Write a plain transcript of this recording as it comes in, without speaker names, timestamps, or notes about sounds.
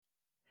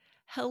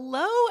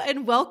Hello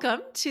and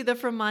welcome to the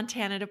From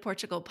Montana to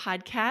Portugal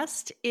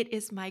podcast. It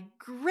is my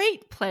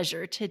great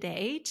pleasure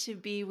today to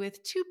be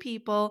with two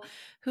people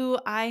who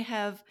I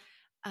have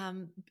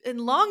been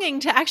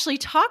longing to actually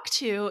talk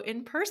to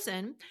in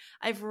person.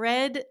 I've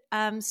read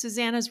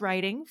Susanna's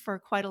writing for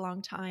quite a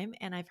long time,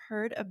 and I've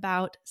heard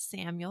about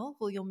Samuel,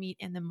 who you'll meet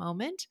in a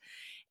moment.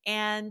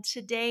 And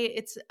today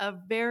it's a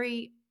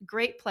very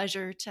great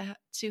pleasure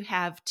to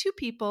have two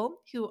people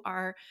who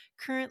are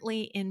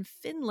currently in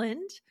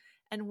Finland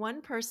and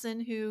one person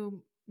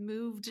who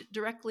moved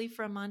directly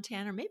from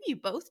Montana, or maybe you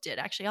both did.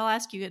 Actually, I'll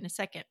ask you in a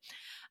second.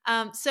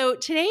 So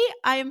today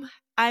I'm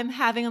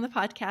having on the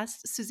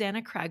podcast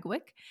Susanna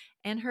Kragwick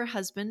and her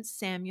husband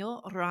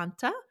Samuel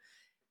Ranta.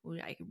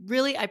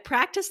 I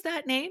practiced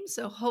that name,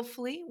 so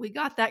hopefully we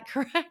got that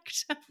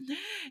correct.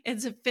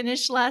 It's a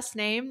Finnish last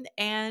name,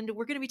 and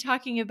we're going to be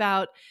talking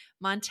about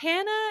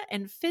Montana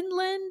and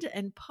Finland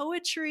and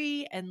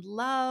poetry and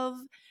love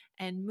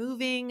and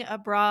moving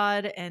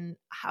abroad and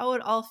how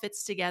it all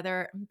fits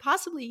together, and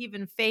possibly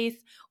even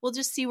faith. We'll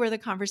just see where the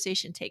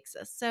conversation takes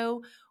us.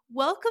 So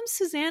welcome,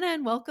 Susanna,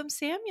 and welcome,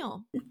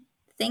 Samuel.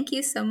 Thank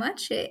you so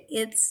much.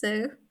 It's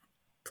a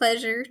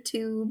pleasure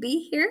to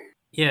be here.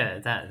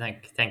 Yeah,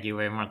 thank you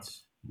very much.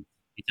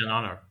 It's an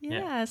honor.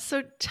 Yeah.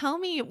 So tell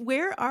me,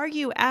 where are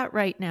you at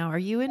right now? Are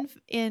you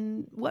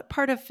in what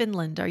part of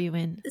Finland are you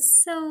in?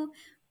 So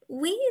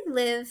we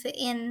live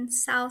in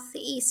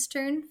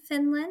southeastern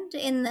Finland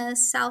in the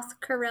South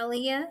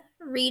Karelia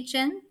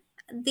region.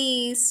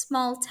 The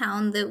small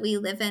town that we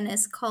live in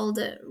is called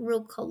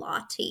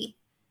Ruokolahti.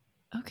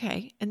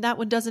 Okay. And that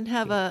one doesn't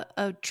have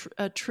a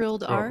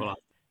trilled R?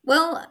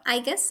 Well, I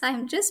guess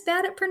I'm just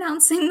bad at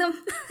pronouncing them.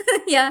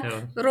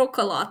 Yeah,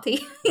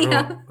 Ruokolahti.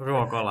 Yeah.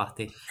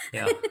 Ruokolahti.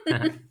 Yeah.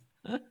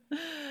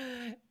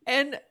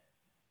 And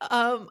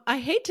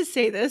I hate to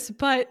say this,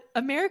 but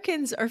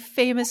Americans are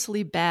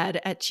famously bad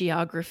at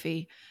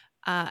geography.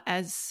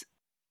 As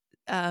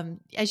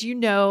you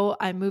know,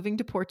 I'm moving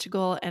to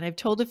Portugal, and I've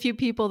told a few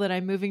people that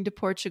I'm moving to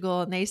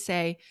Portugal, and they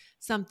say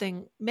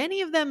something.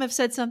 Many of them have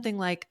said something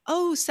like,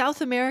 "Oh,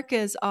 South America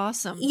is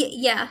awesome."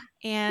 Yeah.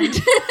 And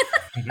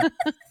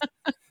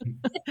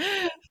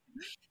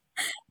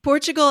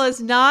Portugal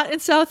is not in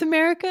South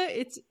America.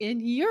 It's in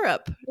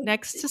Europe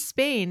next to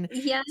Spain.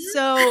 Yeah.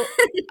 So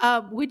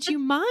would you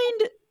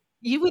mind?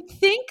 You would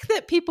think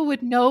that people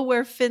would know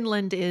where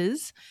Finland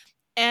is.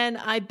 And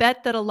I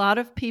bet that a lot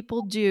of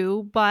people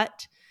do.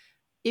 But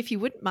if you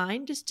wouldn't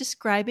mind just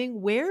describing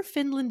where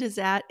Finland is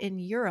at in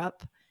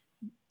Europe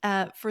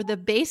for the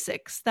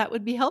basics, that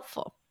would be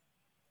helpful.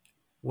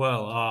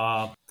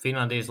 Well,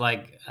 Finland is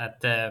like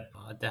at the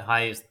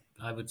highest,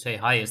 I would say,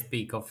 highest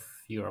peak of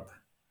Europe.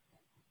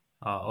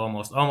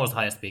 Almost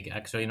highest peak.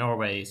 Actually,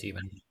 Norway is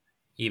even.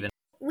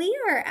 We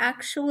are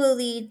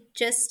actually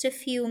just a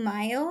few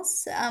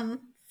miles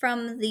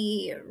from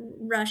the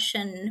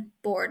Russian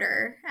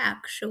border,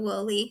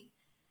 actually.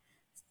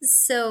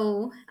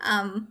 So,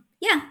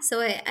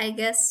 so I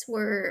guess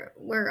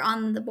we're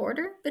on the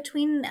border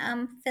between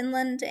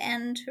Finland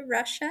and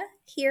Russia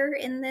here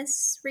in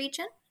this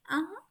region.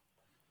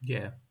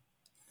 Yeah.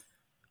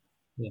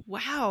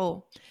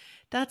 Wow.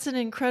 That's an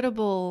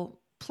incredible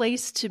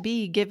place to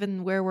be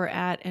given where we're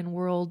at in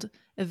world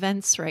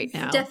events right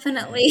now.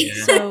 Definitely.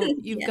 Yeah. So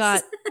you've Yes.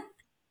 got,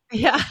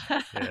 yeah.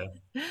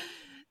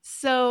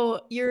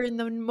 So you're in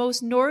the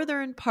most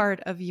northern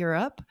part of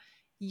Europe.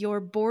 You're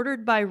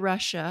bordered by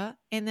Russia.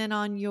 And then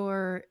on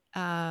your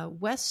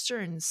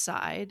western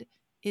side,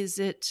 is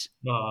it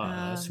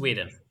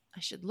Sweden? I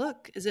should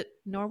look. Is it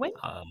Norway?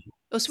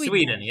 Sweden.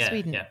 Sweden, yeah.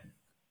 Sweden. Yeah.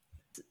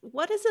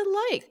 What is it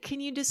like? Can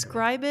you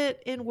describe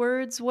it in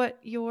words? What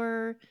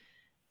your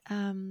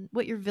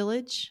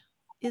village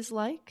is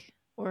like,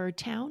 or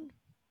town?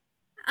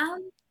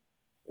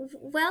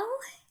 Well,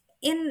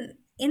 in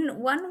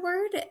one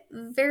word,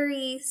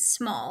 very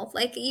small.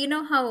 Like, you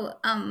know how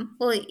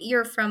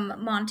you're from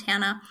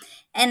Montana,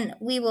 and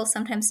we will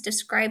sometimes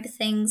describe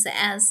things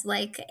as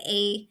like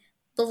a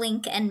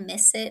blink and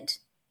miss it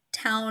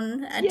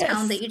town,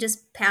 town that you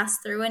just pass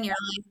through and you're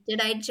like, did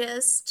I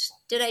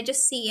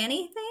just see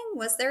anything?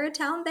 Was there a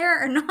town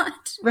there or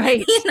not?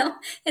 Right.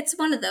 It's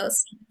one of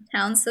those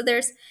towns. So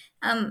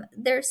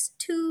there's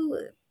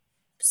two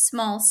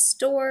small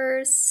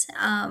stores.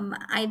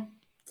 I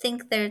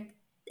think they're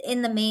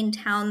in the main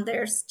town.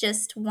 There's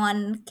just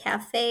one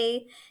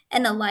cafe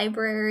and a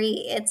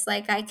library. It's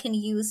like I can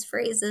use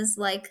phrases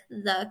like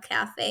the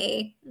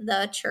cafe,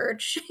 the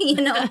church,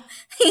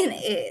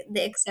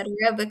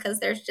 etc. because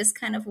there's just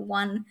kind of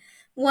one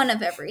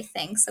of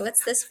everything. So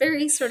it's this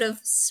very sort of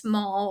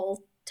small,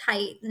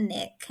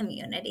 tight-knit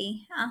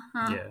community.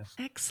 Yeah.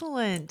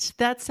 Excellent.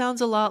 That sounds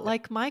a lot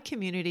like my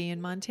community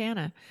in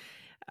Montana.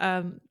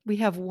 We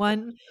have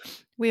one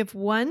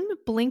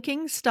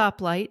blinking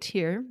stoplight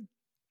here.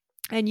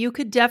 And you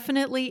could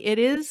definitely, it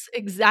is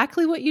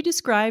exactly what you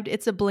described.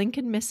 It's a blink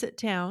and miss it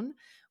town.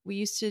 We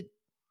used to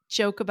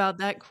joke about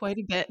that quite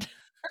a bit.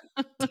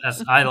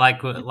 As I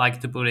like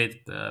to put it,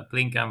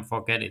 blink and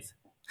forget it.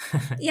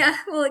 Yeah,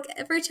 well, like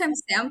every time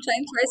Sam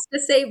tries to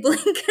say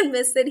blink and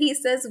miss it, he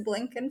says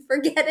blink and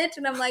forget it.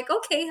 And I'm like,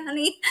 okay,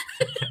 honey.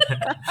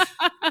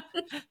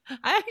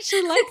 I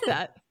actually like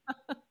that.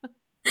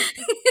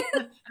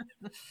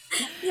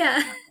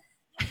 Yeah.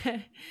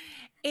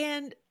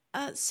 And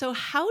so,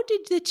 how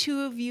did the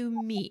two of you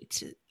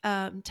meet?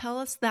 Tell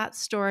us that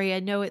story. I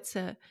know it's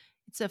a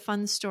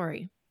fun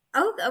story.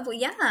 Oh, well,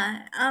 yeah.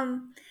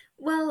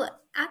 Well,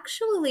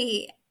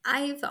 actually,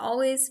 I've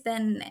always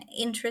been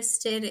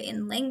interested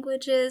in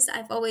languages.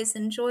 I've always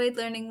enjoyed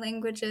learning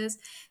languages.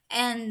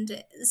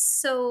 And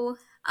so,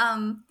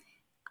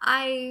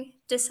 I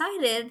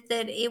decided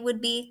that it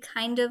would be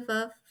kind of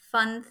a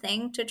fun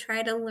thing to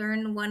try to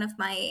learn one of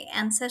my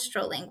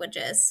ancestral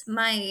languages.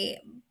 My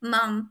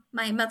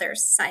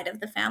mother's side of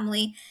the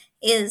family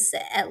is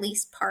at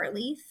least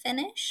partly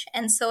Finnish.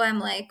 And so I'm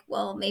like,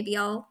 well, maybe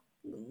I'll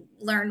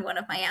learn one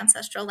of my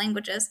ancestral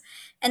languages.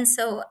 And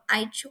so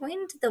I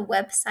joined the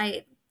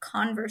website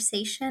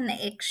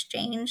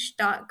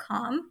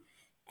conversationexchange.com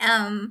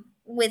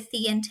with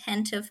the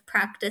intent of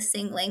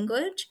practicing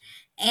language.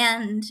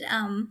 And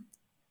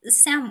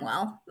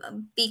Samuel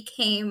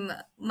became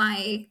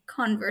my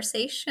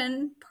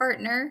conversation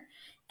partner,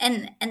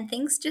 and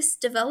things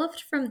just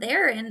developed from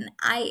there, and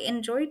I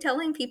enjoy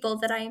telling people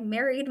that I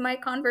married my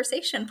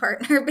conversation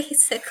partner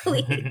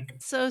basically.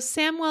 So,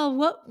 Samuel,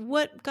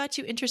 what got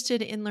you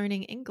interested in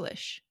learning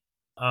English?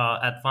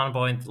 At one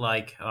point,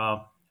 like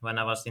when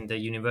I was in the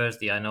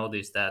university, I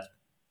noticed that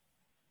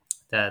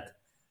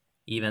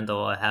even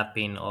though I have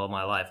been all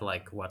my life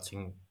like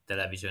watching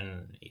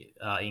television,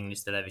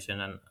 English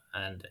television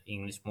and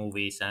English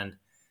movies and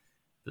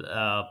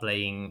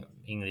playing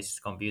English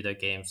computer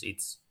games,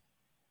 it's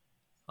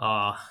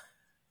uh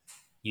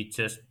you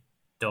just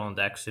don't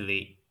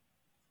actually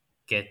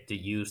get to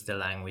use the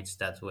language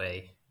that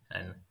way,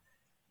 and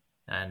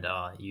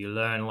you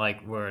learn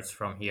like words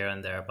from here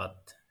and there,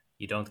 but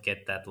you don't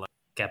get that like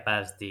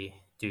capacity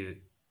to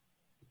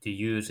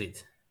use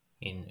it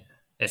in,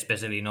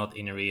 especially not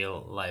in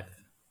real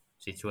life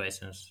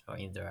situations or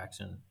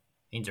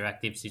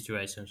interactive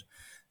situations.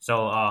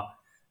 So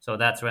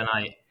that's when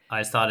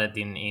I started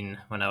in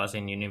when I was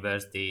in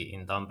university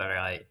in Tampere.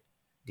 I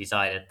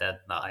decided that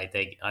I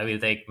will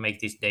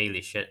make this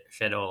daily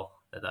schedule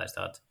that I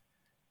start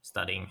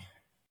studying.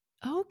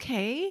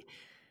 Okay.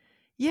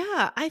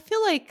 Yeah, I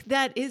feel like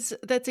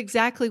that's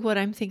exactly what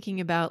I'm thinking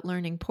about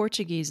learning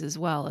Portuguese as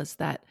well, is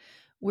that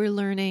we're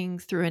learning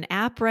through an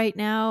app right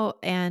now,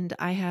 and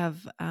I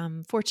have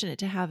fortunate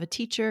to have a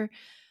teacher,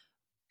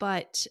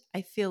 but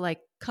I feel like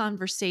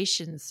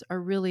conversations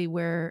are really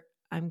where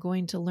I'm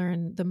going to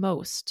learn the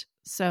most.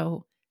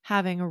 So,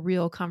 having a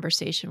real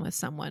conversation with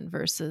someone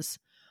versus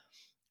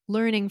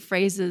learning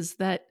phrases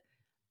that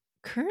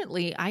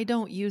currently I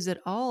don't use at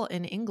all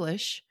in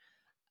English,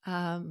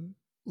 um,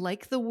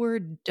 like the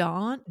word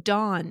dawn,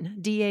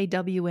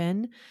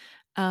 DAWN.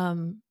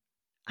 Um,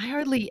 I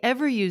hardly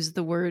ever use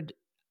the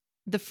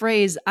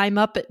phrase "I'm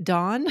up at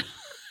dawn,"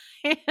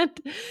 and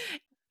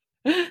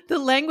the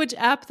language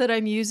app that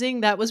I'm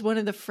using, that was one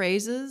of the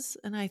phrases,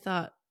 and I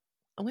thought,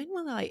 when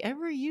will I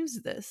ever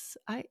use this?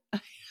 I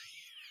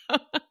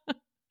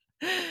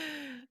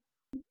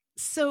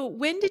So,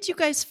 when did you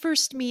guys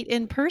first meet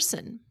in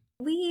person?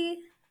 We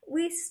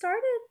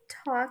started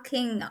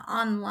talking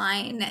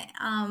online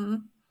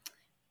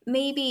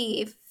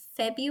maybe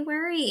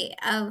February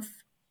of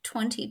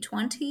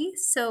 2020.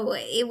 So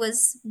it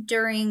was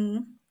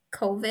during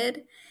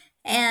COVID,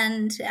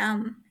 and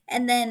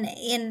then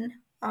in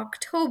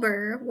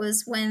October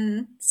was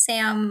when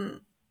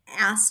Sam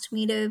asked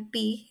me to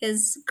be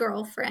his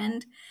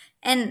girlfriend,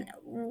 and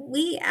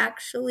we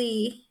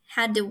actually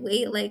had to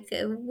wait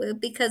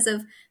because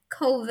of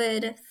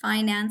COVID,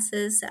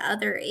 finances,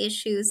 other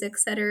issues,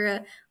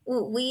 etc.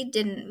 We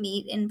didn't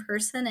meet in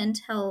person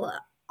until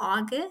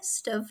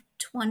August of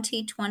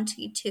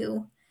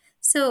 2022.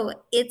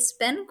 So it's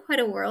been quite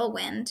a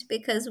whirlwind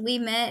because we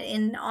met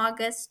in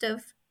August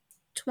of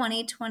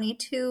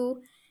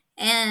 2022,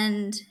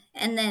 and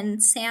then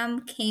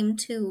Sam came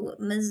to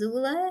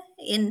Missoula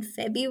in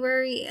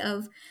February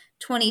of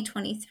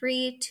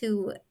 2023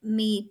 to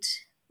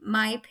meet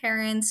my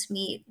parents,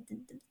 meet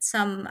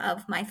some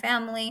of my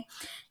family,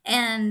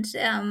 and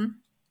and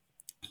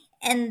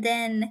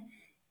then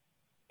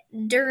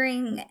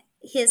during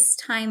his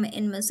time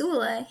in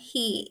Missoula,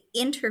 he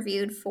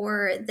interviewed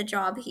for the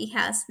job he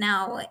has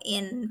now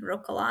in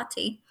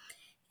Rukolati,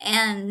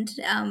 and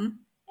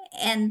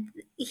and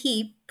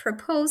he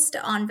proposed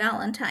on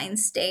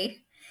Valentine's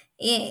Day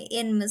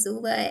in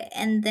Missoula,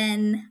 and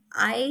then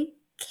I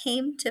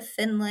came to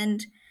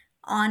Finland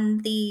on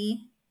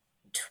the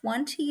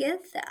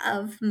 20th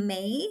of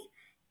May,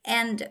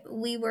 and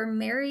we were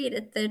married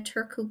at the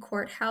Turku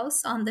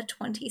courthouse on the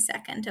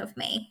 22nd of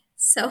May.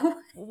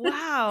 So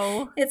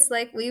Wow. it's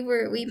like we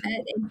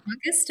met in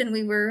August and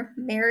we were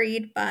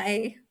married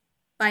by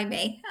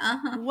May.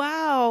 Uh-huh.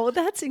 Wow,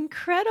 that's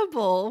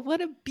incredible.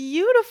 What a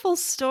beautiful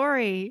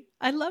story.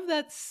 I love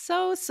that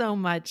so, so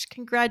much.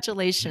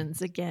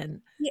 Congratulations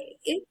again. Yeah,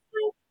 it's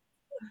like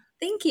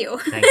Thank you.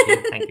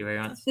 Thank you very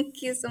much.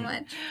 Thank you so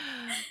much.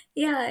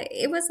 Yeah,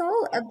 it was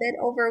all a bit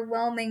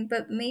overwhelming,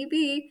 but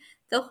maybe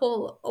the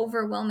whole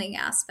overwhelming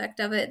aspect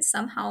of it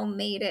somehow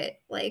made it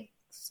like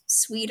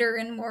sweeter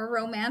and more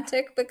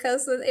romantic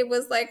because it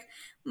was like,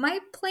 my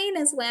plane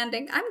is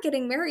landing. I'm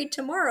getting married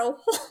tomorrow.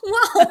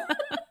 Wow.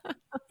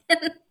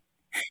 And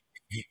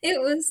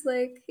it was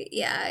like,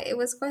 yeah, it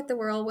was quite the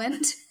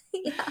whirlwind.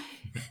 Yeah.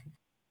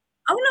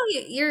 Oh no,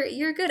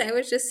 you're good. I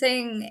was just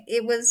saying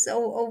it was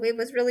it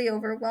was really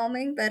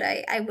overwhelming, but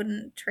I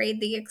wouldn't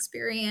trade the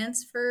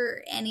experience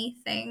for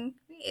anything.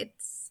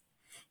 It's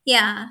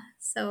yeah,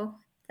 so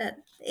that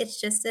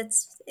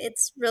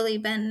it's really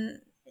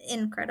been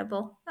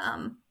incredible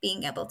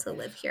being able to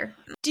live here.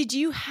 Did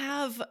you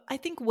have, I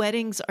think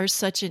weddings are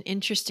such an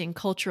interesting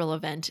cultural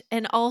event.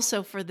 And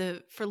also for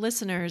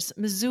listeners,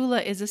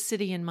 Missoula is a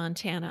city in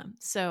Montana.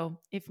 So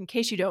if in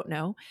case you don't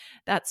know,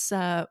 that's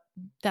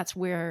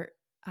where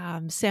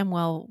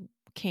Samuel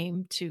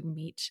came to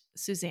meet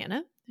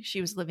Susanna.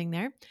 She was living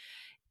there.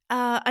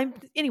 I'm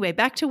anyway,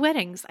 back to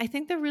weddings. I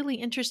think they're really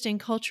interesting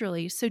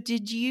culturally. So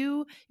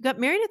you got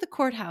married at the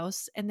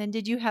courthouse, and then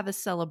did you have a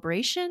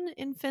celebration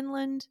in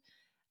Finland,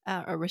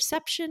 a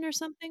reception or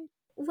something?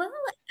 Well,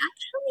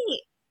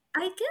 actually,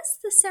 I guess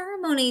the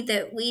ceremony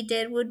that we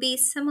did would be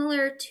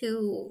similar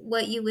to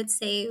what you would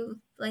say,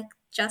 like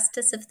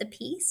Justice of the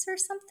Peace or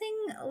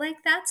something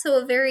like that.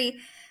 So a very,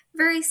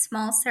 very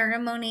small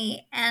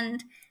ceremony.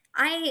 And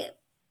I,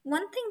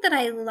 one thing that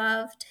I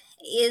loved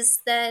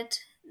is that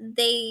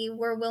they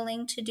were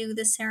willing to do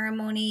the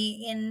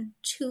ceremony in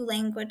two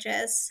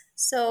languages.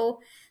 So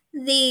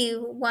the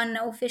one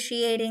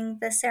officiating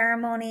the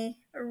ceremony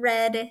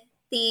read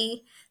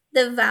the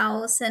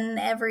vows and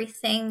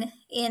everything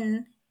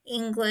in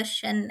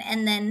English and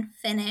then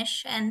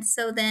Finnish. And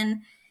so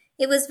then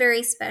it was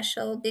very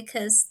special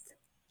because,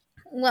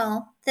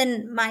 well,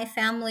 then my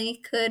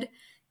family could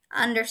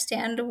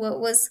understand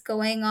what was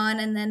going on.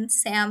 And then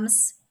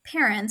Sam's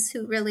parents,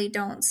 who really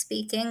don't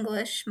speak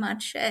English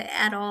much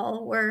at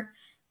all,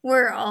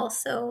 were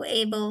also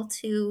able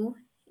to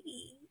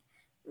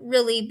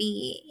really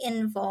be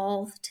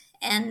involved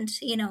and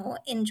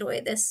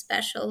enjoy this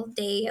special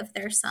day of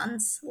their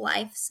son's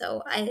life.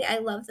 So I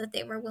love that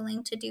they were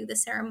willing to do the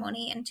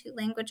ceremony in two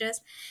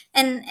languages.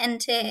 And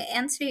to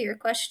answer your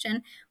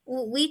question,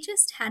 we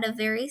just had a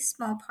very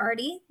small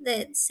party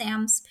that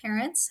Sam's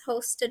parents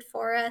hosted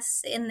for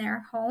us in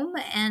their home,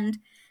 and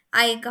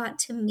I got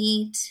to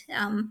meet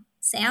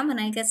Sam, and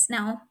I guess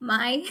now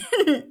my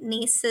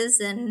nieces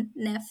and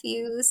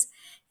nephews,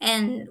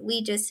 and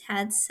we just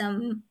had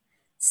some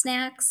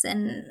snacks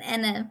and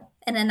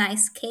a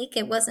nice cake.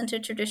 It wasn't a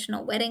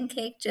traditional wedding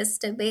cake,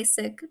 just a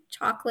basic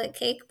chocolate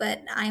cake,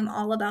 but I'm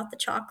all about the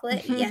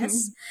chocolate,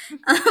 yes.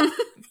 Um,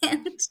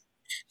 and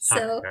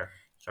so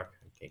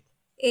Chocolate cake.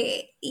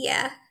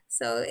 yeah,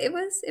 so it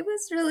was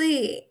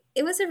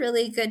a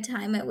really good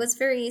time. It was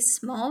very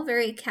small,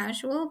 very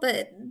casual,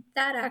 but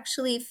that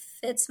actually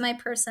fits my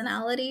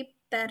personality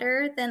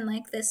better than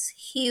like this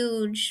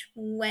huge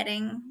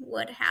wedding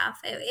would have.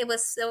 It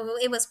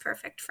was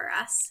perfect for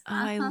us.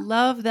 I Uh-huh.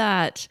 love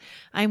that.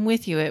 I'm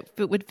with you. It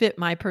would fit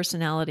my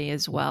personality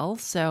as well.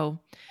 So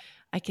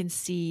I can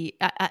see,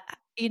 I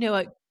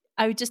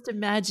was just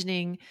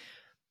imagining,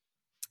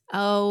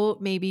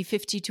 maybe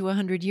 50 to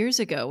 100 years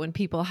ago when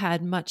people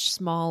had much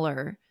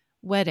smaller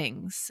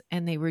weddings,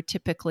 and they were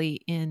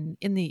typically in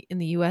the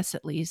US,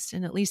 at least,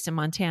 and at least in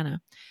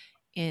Montana,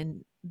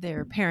 in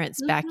their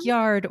parents' Mhm.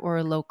 backyard or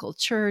a local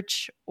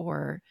church,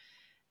 or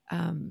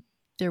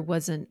there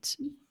wasn't,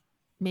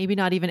 maybe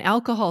not even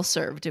alcohol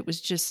served. It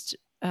was just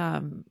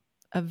a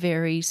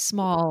very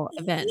small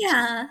event.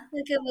 Yeah,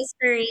 like it was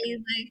very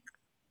like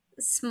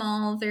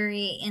small,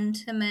 very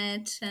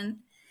intimate, and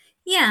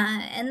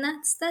yeah, and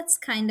that's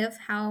kind of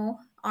how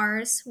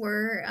ours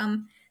were.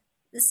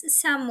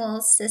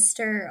 Samuel's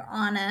sister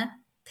Anna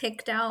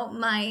picked out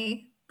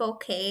my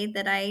bouquet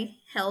that I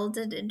held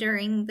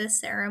during the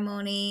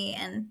ceremony,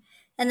 and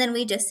then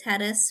we just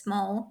had a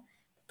small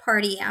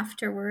party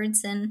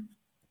afterwards and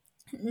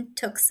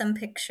took some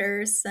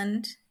pictures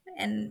and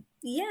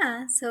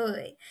yeah, so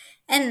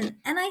and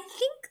I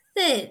think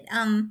that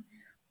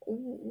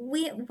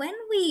we when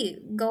we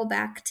go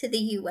back to the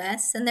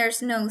US, and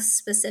there's no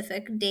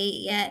specific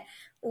date yet,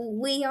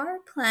 we are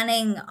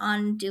planning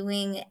on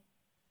doing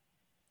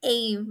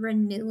a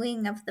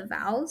renewing of the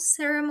vows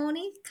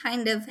ceremony,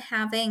 kind of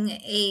having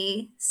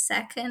a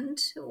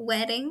second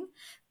wedding,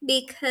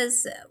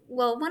 because,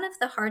 well, one of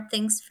the hard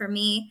things for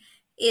me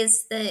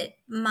is that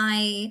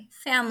my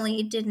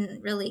family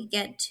didn't really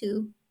get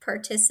to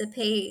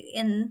participate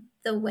in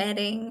the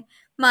wedding.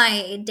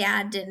 My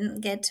dad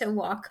didn't get to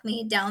walk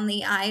me down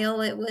the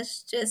aisle. It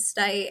was just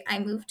I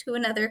moved to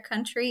another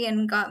country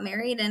and got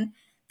married, and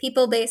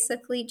people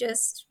basically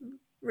just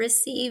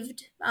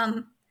received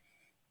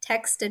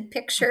texted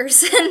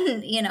pictures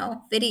and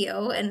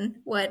video and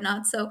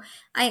whatnot. So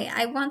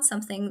I want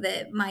something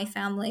that my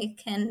family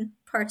can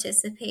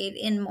participate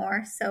in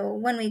more. So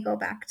when we go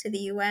back to the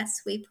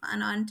US, we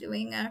plan on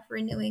doing a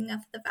renewing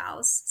of the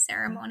vows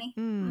ceremony.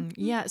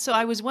 Yeah. So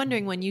I was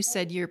wondering when you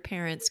said your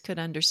parents could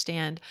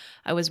understand,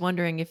 I was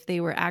wondering if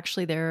they were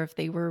actually there, if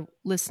they were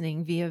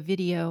listening via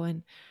video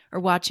and or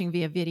watching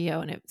via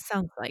video, and it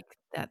sounds like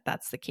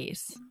that's the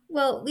case.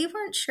 Well, we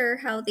weren't sure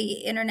how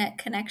the internet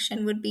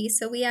connection would be,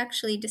 so we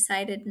actually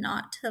decided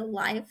not to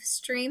live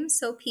stream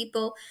so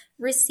people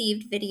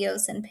received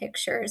videos and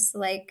pictures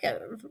like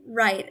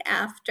right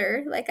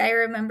after. Like I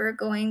remember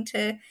going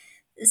to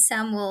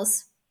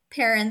Samuel's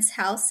parents'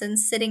 house and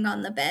sitting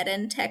on the bed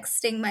and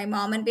texting my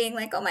mom and being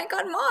like, "Oh my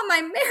God, mom,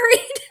 I'm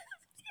married."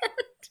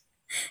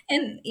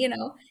 And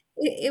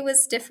it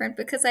was different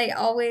because I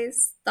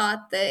always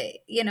thought that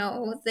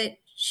that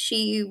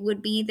she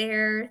would be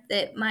there,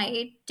 that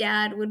my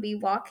dad would be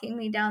walking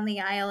me down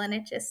the aisle, and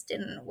it just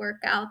didn't work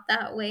out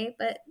that way.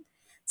 But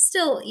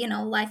still,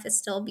 life is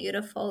still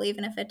beautiful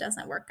even if it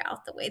doesn't work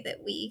out the way that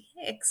we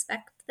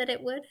expect that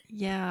it would.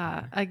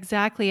 Yeah,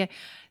 exactly.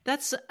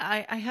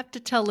 I have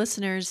to tell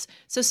listeners.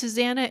 So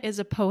Susanna is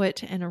a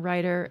poet and a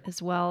writer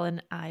as well,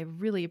 and I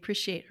really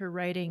appreciate her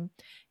writing.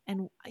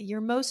 And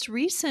your most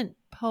recent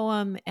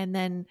poem, and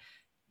then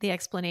the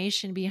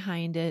explanation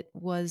behind it,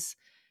 was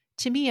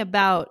to me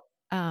about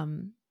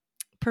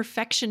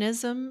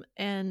perfectionism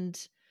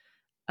and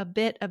a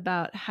bit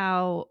about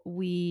how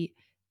we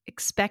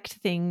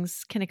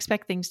can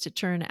expect things to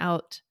turn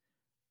out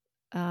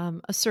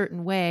a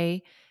certain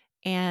way.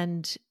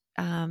 And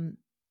I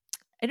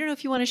don't know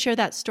if you want to share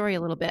that story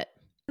a little bit.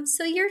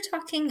 So you're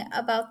talking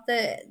about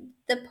the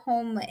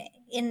poem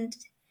in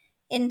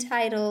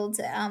entitled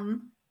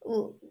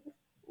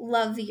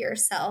 "Love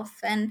Yourself,"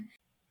 and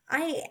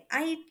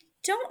I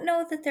don't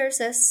know that there's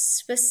a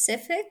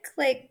specific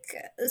like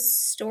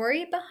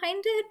story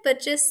behind it, but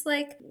just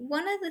like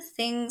one of the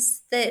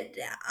things that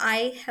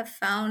I have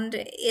found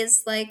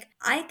is like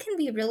I can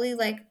be really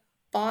like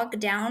bogged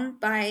down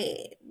by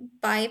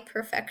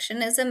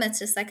perfectionism. It's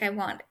just like I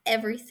want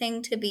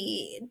everything to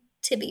be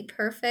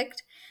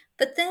perfect.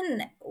 But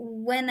then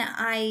when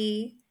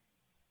I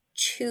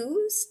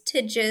choose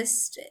to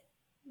just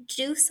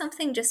do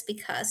something just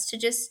because, to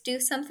just do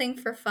something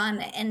for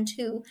fun and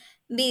to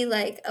be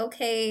like,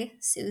 okay,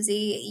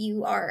 Susie,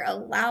 you are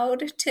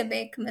allowed to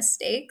make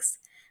mistakes.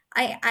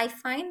 I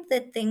find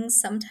that things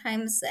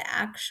sometimes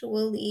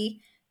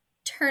actually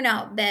turn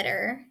out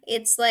better.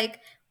 It's like,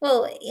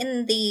 well,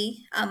 in the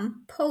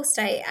post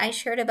I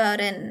shared about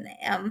an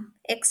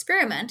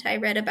experiment I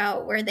read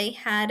about where they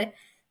had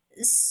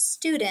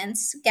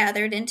students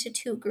gathered into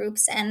two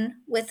groups, and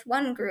with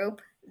one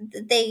group,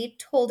 they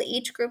told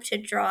each group to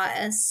draw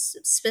a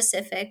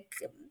specific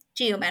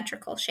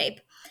geometrical shape.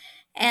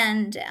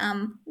 And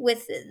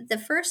with the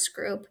first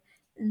group,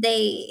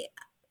 they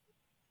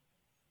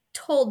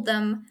told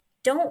them,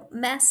 don't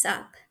mess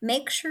up.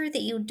 Make sure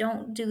that you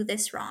don't do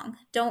this wrong.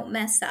 Don't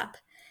mess up.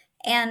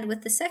 And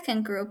with the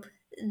second group,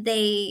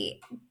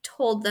 they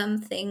told them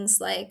things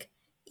like,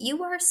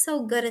 you are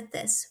so good at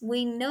this.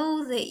 We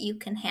know that you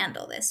can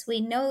handle this.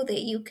 We know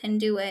that you can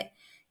do it.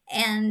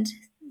 And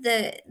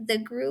the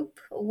group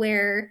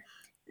where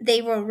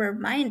they were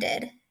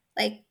reminded,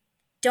 like,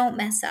 don't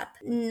mess up.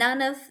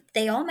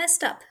 They all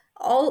messed up.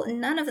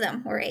 None of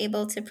them were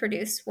able to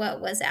produce what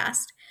was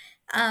asked.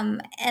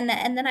 And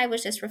then I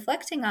was just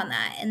reflecting on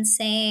that and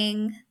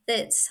saying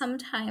that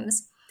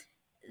sometimes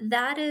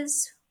that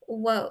is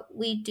what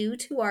we do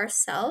to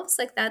ourselves.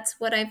 Like that's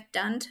what I've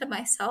done to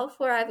myself,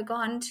 where I've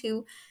gone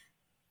to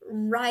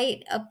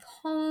write a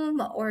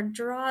poem or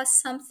draw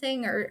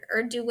something or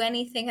do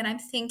anything, and I'm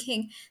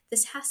thinking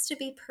this has to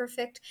be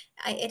perfect.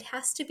 It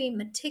has to be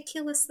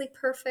meticulously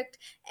perfect.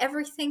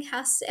 Everything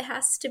has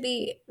to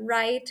be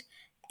right.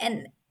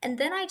 And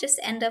then I just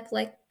end up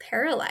like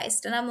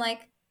paralyzed, and I'm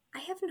like, I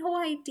have no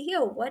idea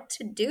what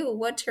to do,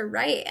 what to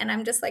write, and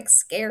I'm just like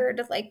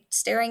scared, like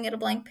staring at a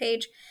blank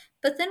page.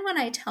 But then when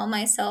I tell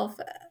myself,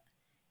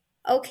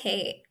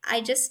 okay, I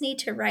just need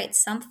to write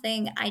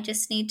something, I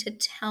just need to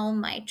tell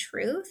my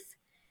truth,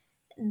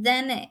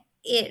 then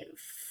it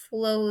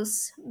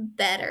flows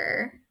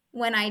better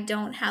when I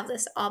don't have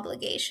this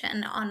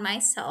obligation on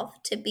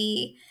myself to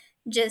be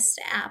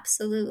just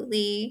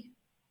absolutely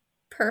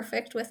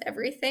perfect with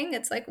everything.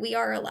 It's like we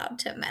are allowed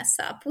to mess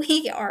up.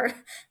 We are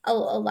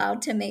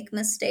allowed to make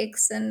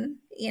mistakes. And,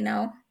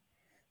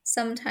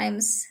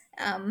 sometimes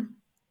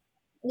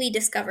we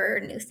discover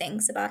new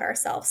things about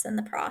ourselves in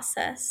the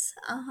process.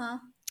 Uh-huh.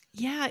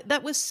 Yeah,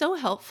 that was so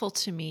helpful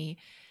to me.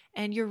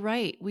 And you're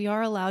right. We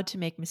are allowed to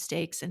make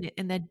mistakes. And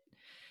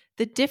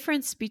the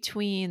difference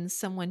between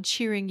someone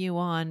cheering you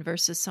on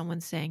versus someone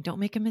saying, don't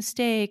make a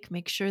mistake,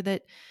 make sure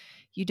that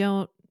you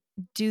don't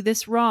do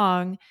this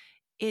wrong.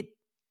 It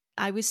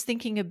I was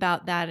thinking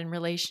about that in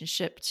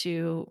relationship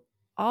to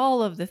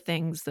all of the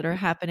things that are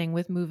happening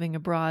with moving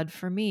abroad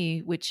for me,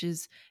 which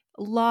is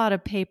a lot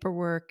of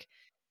paperwork,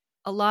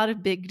 a lot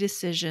of big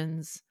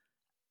decisions,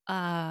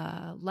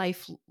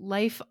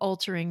 life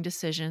altering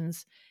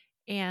decisions,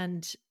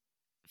 and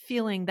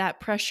feeling that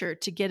pressure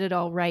to get it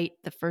all right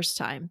the first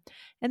time.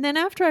 And then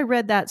after I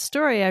read that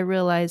story, I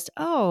realized,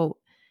 oh,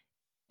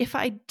 if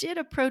I did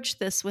approach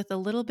this with a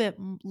little bit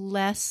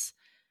less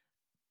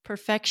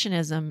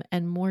perfectionism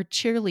and more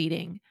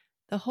cheerleading,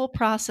 the whole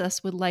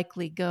process would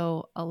likely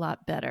go a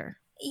lot better.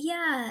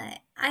 Yeah,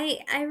 I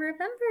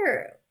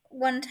remember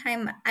one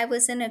time I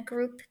was in a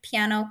group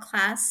piano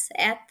class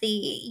at the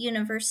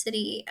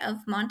University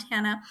of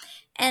Montana,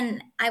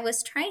 and I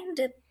was trying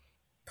to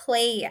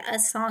play a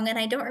song, and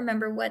I don't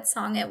remember what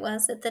song it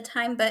was at the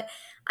time, but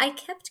I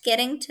kept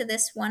getting to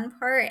this one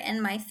part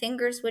and my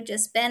fingers would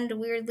just bend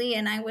weirdly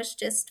and I was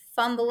just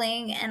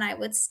fumbling and I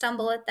would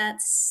stumble at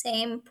that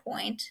same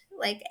point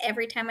like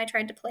every time I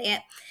tried to play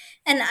it.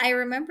 And I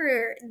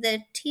remember the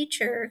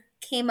teacher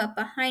came up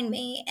behind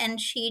me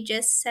and she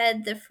just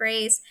said the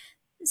phrase,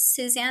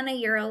 "Susanna,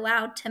 you're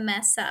allowed to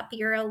mess up.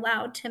 You're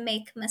allowed to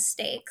make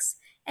mistakes."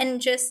 And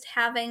just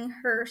having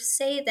her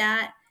say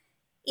that,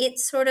 it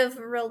sort of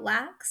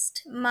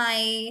relaxed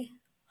my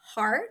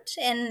heart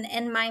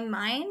and my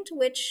mind,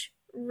 which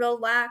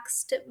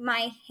relaxed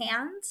my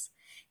hands,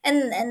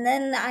 and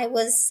then I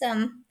was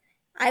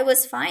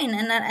fine,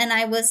 and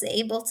I was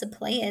able to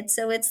play it.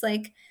 So it's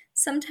like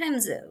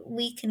sometimes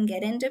we can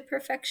get into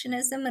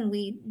perfectionism and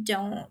we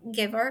don't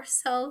give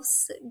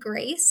ourselves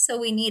grace, so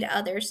we need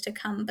others to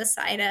come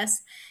beside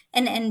us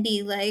and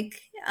be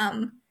like,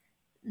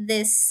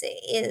 this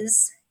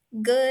is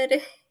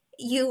good.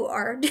 You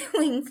are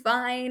doing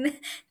fine.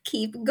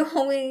 Keep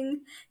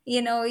going.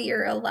 You know,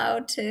 you're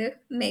allowed to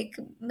make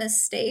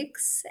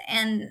mistakes.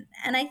 And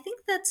I think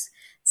that's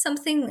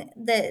something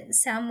that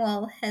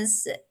Samuel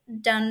has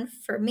done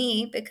for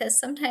me because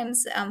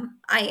sometimes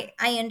I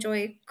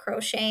enjoy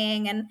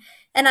crocheting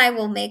and I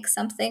will make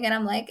something and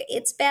I'm like,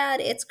 it's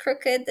bad, it's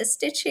crooked, the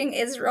stitching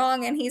is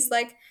wrong, and he's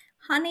like,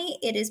 honey,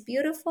 it is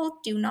beautiful.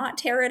 Do not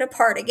tear it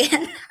apart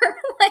again. Or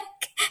like,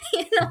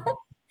 you know,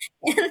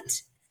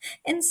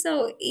 and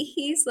so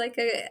he's like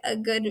a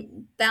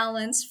good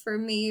balance for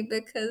me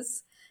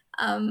because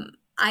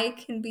I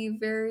can be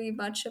very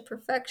much a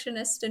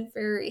perfectionist and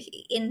very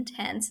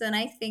intense, and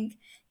I think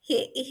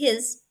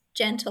his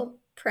gentle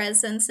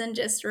presence and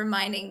just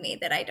reminding me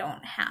that I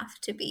don't have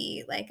to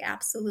be like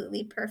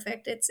absolutely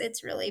perfect,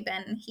 it's really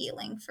been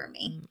healing for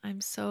me. I'm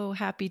so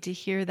happy to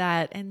hear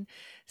that. And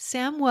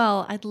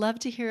Samuel, I'd love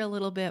to hear a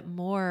little bit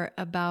more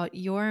about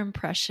your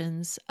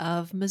impressions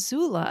of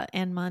Missoula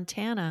and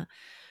Montana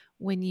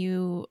when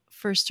you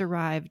first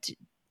arrived.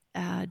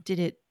 Did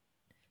it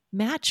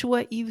match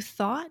what you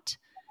thought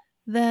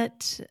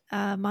that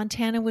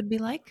Montana would be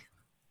like?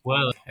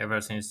 Well,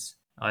 ever since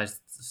I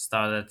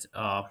started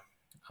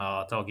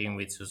talking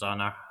with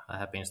Susanna, I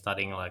have been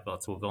studying like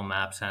lots of Google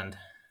Maps and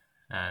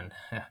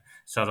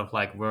sort of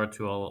like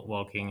virtual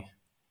walking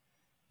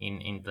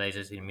in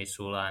places in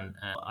Missoula, and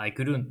I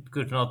could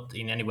not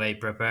in any way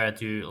prepare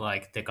to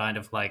like the kind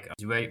of like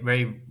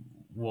very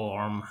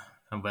warm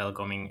and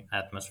welcoming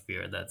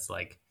atmosphere that's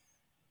like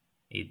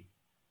it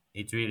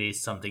it really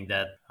is something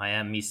that I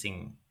am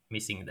missing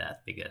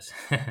that because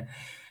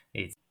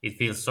it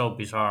feels so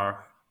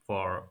bizarre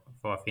for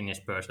a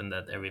Finnish person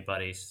that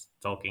everybody's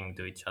talking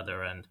to each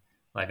other, and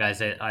like I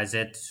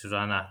said to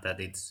Susanna that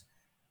it's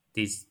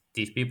these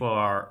people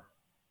are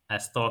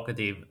as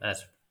talkative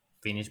as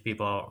Finnish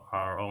people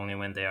are only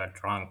when they are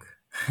drunk.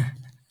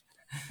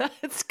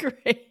 That's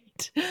great.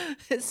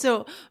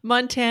 So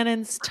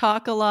Montanans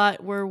talk a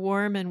lot, were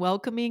warm and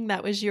welcoming.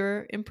 That was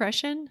your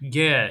impression?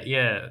 Yeah.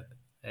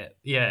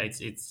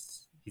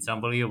 It's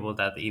unbelievable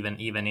that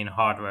even in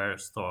hardware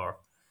store,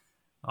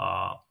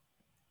 uh,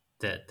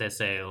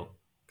 the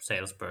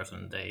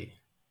salesperson they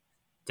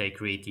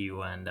greet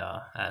you and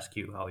ask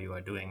you how you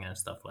are doing and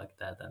stuff like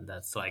that, and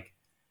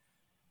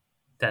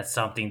that's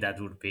something that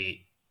would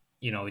be,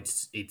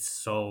 it's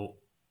so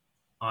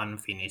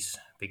unfinished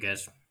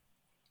because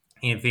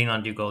in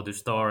Finland you go to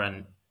store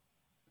and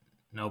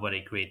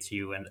nobody greets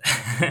you and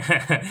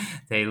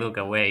they look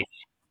away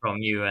from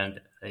you,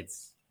 and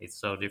it's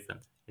so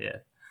different. Yeah.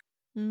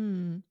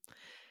 Mm.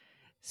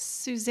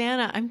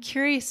 Susanna, I'm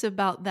curious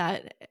about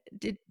that.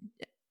 Did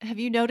Have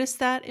you noticed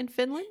that in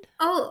Finland?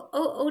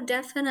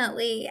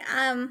 Definitely.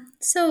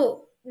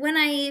 So when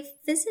I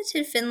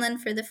visited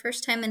Finland for the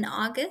first time in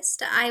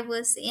August, I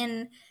was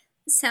in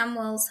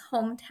Samuel's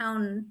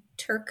hometown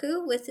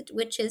Turku,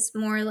 which is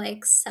more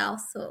like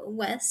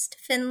southwest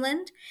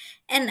Finland,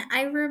 and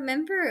I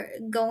remember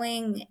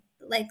going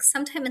like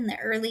sometime in the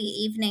early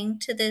evening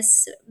to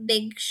this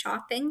big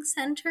shopping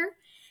center,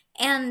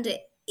 and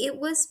it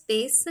was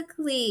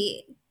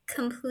basically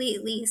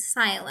completely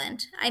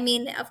silent. I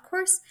mean, of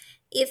course,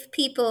 if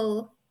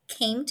people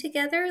came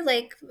together,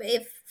 like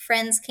if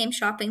friends came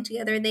shopping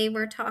together, they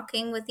were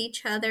talking with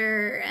each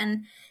other,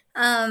 and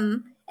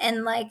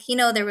like, you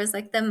know, there was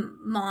like the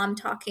mom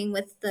talking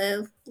with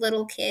the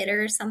little kid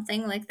or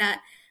something like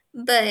that.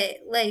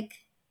 But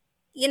like,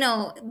 you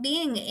know,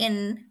 being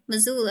in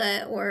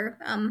Missoula or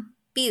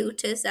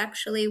Butte is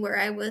actually where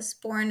I was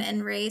born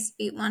and raised,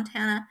 Butte,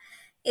 Montana.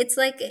 It's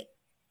like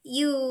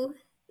you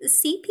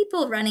see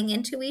people running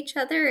into each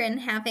other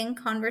and having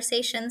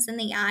conversations in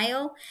the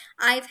aisle.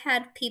 I've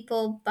had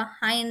people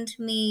behind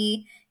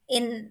me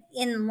in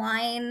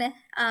line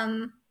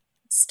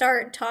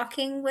start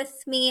talking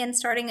with me and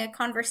starting a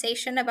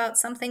conversation about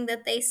something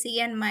that they see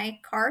in my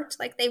cart.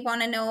 Like they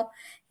want to know,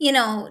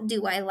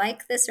 do I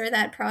like this or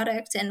that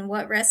product and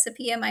what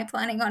recipe am I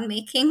planning on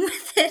making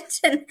with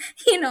it? And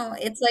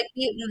it's like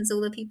Butte and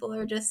Missoula people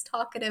are just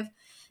talkative.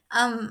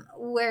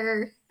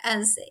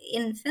 Whereas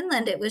in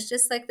Finland, it was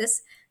just like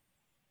this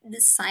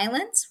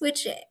silence,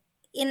 which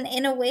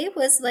in a way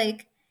was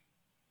like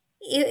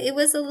it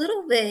was a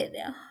little bit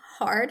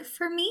hard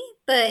for me,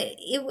 but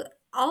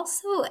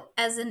also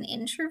as an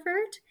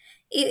introvert,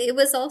 it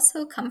was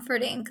also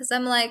comforting because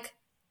I'm like,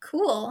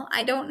 cool,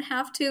 I don't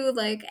have to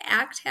like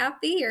act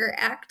happy or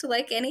act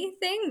like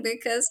anything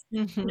because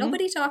Mhm.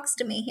 nobody talks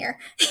to me here,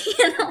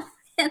 you know,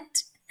 and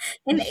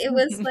it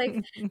was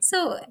like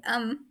so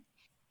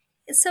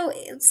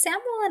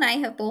Samuel and I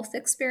have both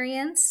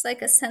experienced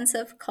like a sense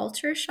of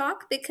culture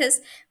shock because,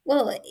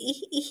 well,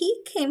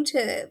 he came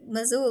to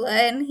Missoula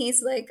and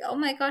he's like, oh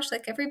my gosh,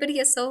 like everybody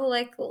is so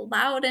like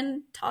loud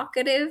and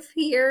talkative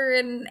here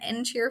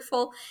and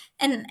cheerful,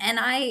 and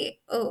I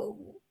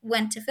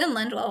went to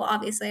Finland. Well,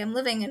 obviously I'm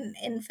living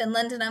in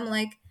Finland, and I'm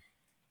like,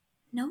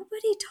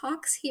 nobody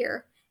talks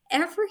here.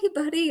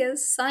 Everybody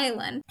is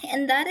silent,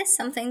 and that is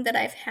something that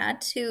I've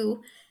had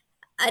to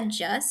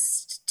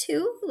adjust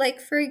to. Like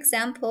for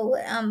example,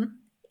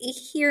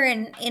 here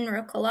in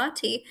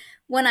Rukolati,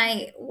 when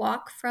I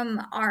walk from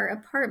our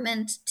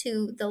apartment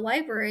to the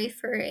library,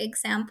 for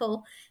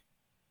example,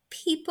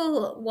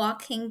 people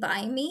walking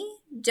by me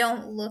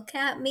don't look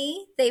at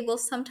me. They will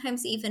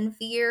sometimes even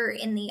veer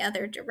in the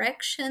other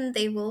direction.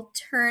 They will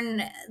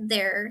turn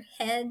their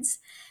heads,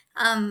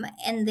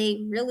 and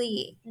they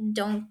really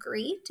don't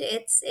greet.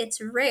 It's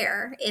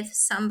rare if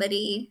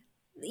somebody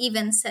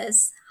even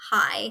says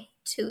hi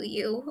to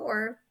you,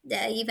 or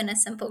even a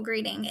simple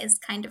greeting is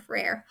kind of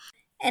rare.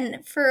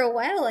 And for a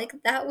while, like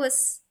that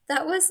was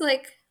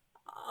like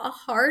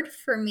hard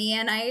for me,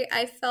 and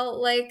I felt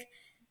like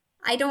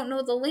I don't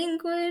know the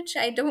language.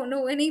 I don't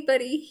know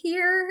anybody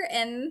here,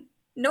 and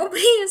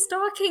nobody is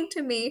talking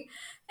to me.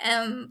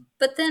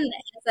 But then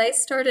as I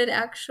started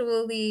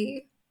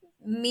actually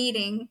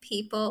meeting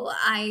people,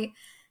 I,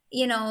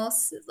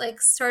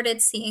 like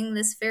started seeing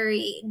this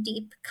very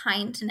deep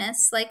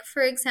kindness. Like,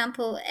 for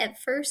example,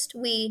 at first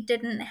we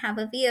didn't have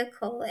a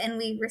vehicle and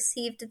we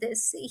received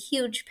this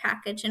huge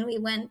package, and we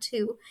went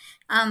to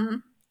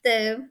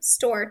the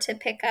store to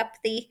pick up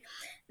the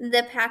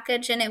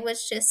package, and it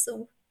was just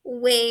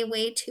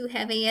way too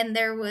heavy, and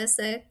there was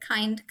a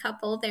kind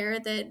couple there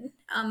that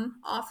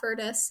offered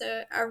us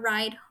a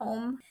ride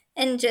home,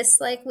 and just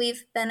like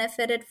we've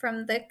benefited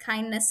from the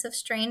kindness of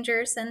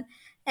strangers, and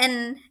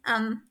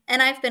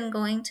I've been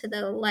going to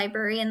the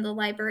library, and the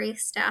library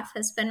staff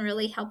has been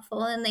really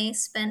helpful, and they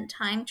spent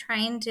time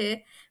trying to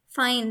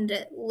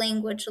find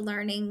language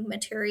learning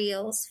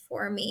materials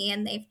for me,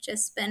 and they've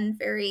just been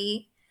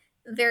very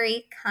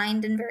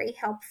kind and very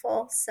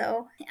helpful.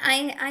 So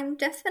I'm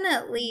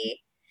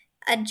definitely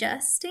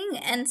adjusting.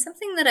 And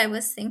something that I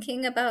was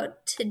thinking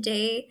about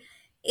today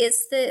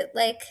is that,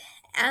 like,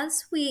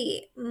 as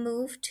we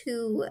move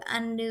to a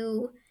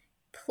new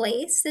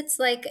place, it's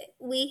like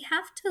we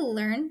have to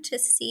learn to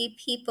see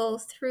people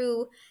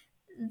through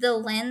the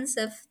lens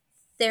of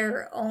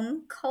their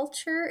own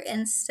culture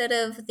instead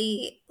of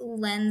the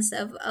lens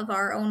of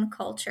our own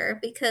culture,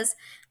 because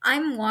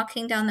I'm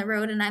walking down the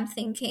road and I'm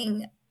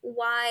thinking,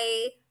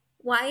 why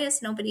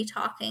is nobody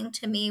talking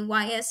to me?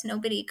 Why is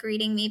nobody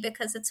greeting me?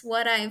 Because it's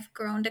what I've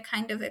grown to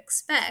kind of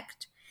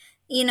expect,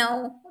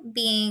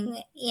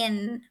 being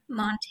in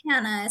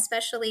Montana,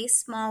 especially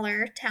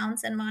smaller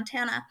towns in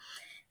Montana.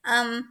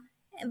 um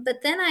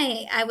but then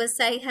I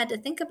had to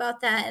think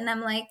about that, and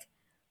I'm like,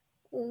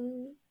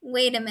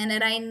 wait a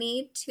minute, I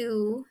need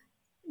to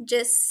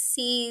just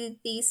see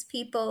these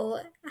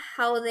people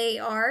how they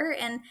are.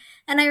 And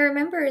I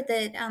remember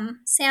that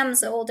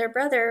Sam's older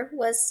brother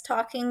was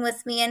talking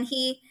with me, and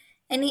he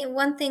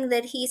one thing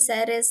that he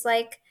said is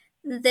like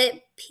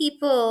that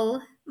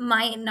people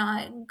might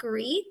not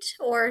greet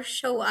or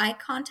show eye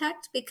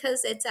contact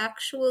because it's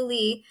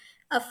actually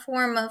a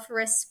form of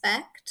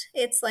respect.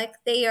 It's like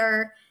they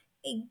are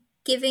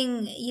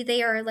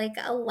like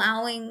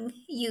allowing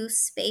you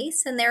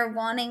space, and they're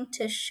wanting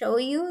to show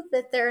you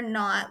that they're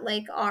not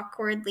like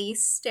awkwardly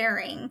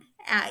staring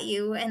at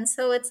you. And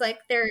so it's like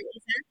there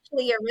is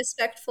actually a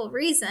respectful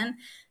reason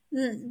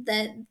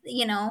that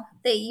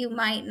that you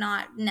might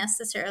not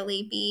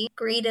necessarily be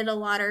greeted a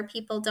lot, or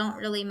people don't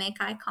really make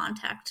eye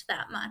contact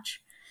that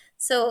much.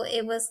 So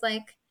it was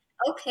like,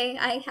 okay,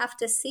 I have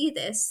to see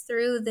this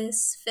through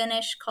this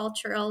Finnish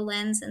cultural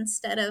lens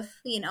instead of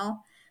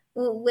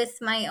with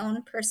my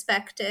own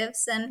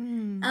perspectives.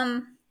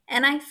 Mm.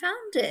 And I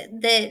found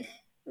it that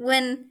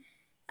when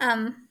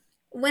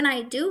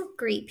I do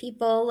greet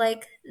people,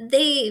 like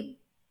they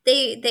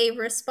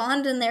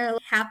respond, and they're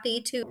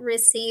happy to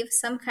receive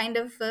some kind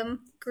of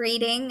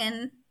greeting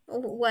and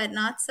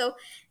whatnot. So,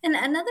 and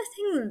another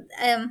thing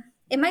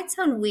it might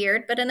sound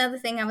weird, but another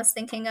thing I was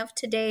thinking of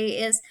today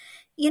is,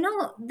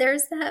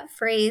 there's that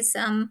phrase,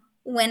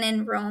 when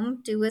in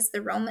Rome, do as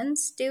the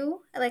Romans do.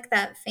 I like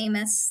that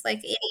famous like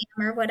idiom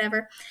or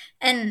whatever.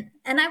 And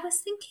I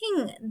was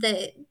thinking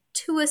that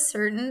to a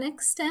certain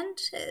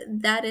extent,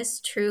 that is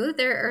true.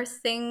 There are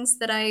things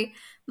that I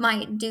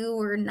might do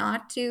or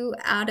not do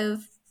out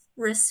of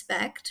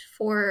respect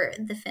for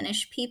the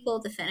Finnish people,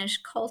 the Finnish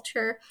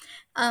culture,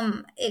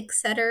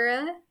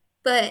 etc.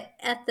 But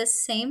at the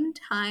same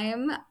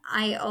time,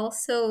 I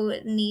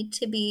also need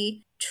to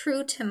be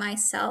true to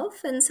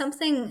myself. And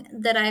something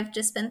that I've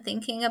just been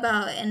thinking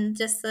about and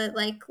just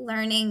like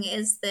learning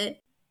is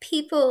that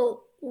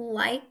people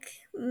like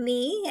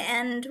me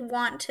and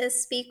want to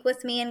speak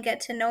with me and get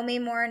to know me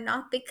more,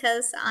 not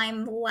because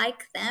I'm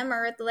like them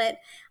or that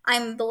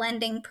I'm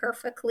blending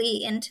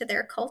perfectly into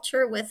their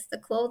culture with the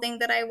clothing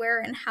that I wear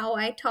and how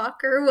I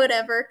talk or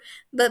whatever,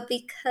 but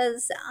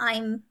because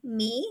I'm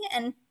me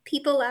and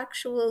people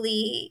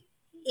actually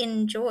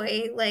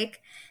enjoy,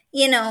 like,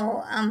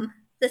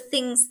 the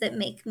things that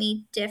make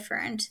me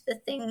different, the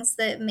things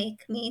that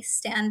make me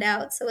stand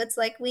out. So it's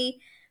like we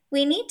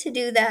need to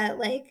do that,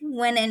 like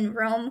when in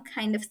Rome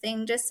kind of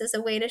thing, just as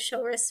a way to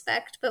show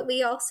respect, but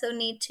we also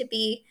need to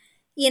be,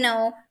 you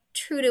know,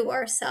 true to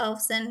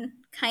ourselves and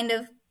kind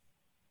of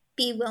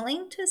be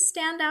willing to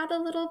stand out a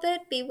little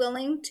bit, be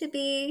willing to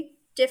be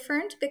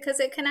different, because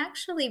it can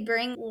actually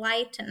bring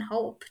light and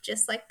hope,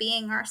 just like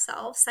being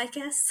ourselves, I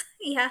guess.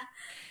 Yeah.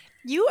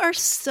 You are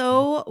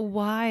so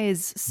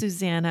wise,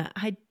 Susanna.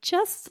 I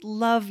just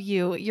love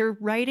you. Your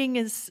writing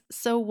is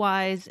so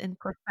wise and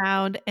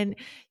profound, and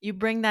you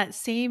bring that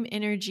same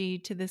energy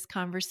to this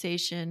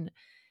conversation.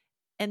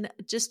 And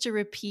just to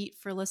repeat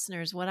for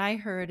listeners, what I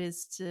heard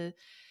is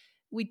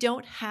we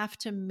don't have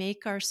to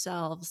make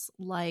ourselves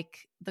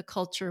like the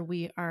culture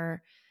we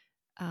are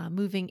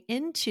moving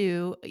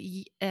into,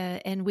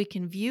 and we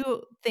can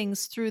view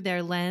things through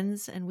their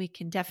lens, and we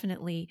can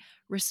definitely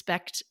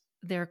respect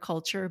their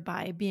culture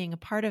by being a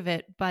part of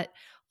it. But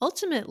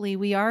ultimately,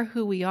 we are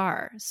who we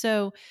are.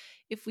 So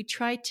if we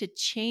try to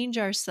change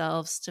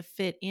ourselves to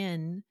fit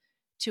in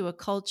to a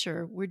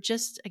culture, we're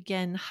just,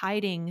 again,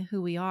 hiding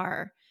who we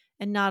are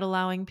and not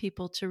allowing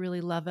people to really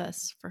love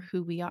us for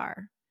who we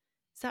are.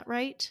 Is that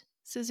right,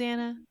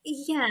 Susanna?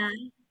 Yeah,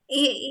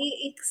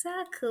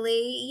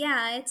 exactly.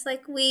 Yeah, it's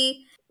like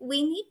we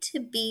need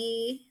to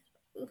be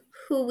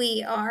who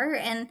we are,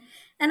 and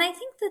I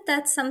think that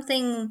that's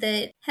something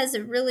that has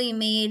really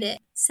made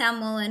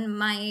Samuel and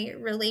my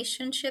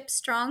relationship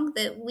strong,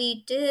 that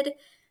we did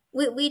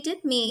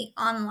meet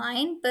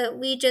online, but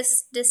we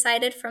just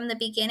decided from the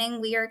beginning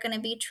we are going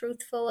to be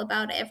truthful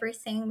about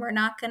everything. We're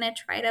not going to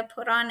try to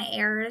put on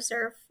airs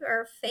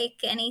or fake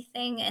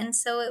anything. And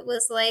so it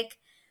was like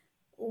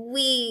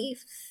we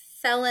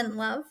fell in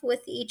love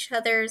with each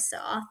other's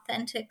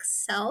authentic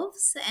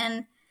selves,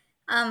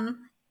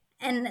 um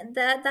and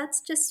that's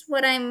just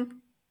what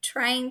I'm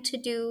trying to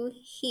do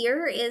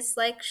here, is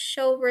like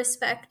show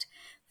respect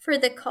for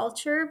the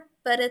culture,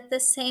 but at the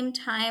same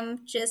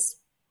time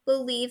just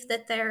believe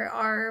that there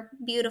are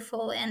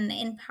beautiful and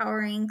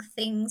empowering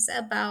things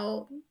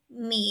about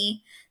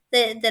me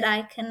that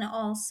I can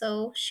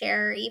also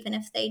share, even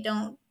if they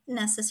don't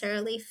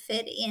necessarily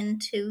fit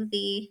into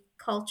the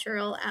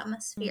cultural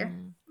atmosphere.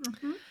 Mm.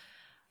 Hmm.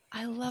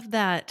 I love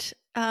that.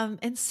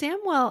 And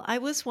Samuel, I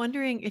was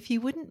wondering if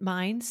you wouldn't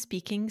mind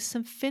speaking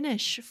some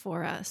Finnish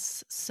for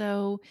us.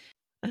 So,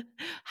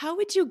 how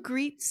would you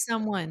greet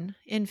someone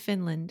in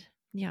Finland?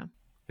 Yeah.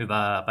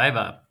 Hyvää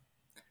päivää.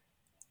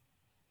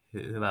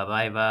 Hyvää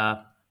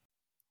päivää.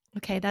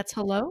 Okay, that's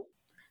hello.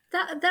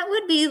 That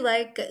would be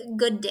like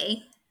good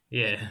day.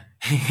 Yeah.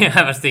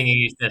 I was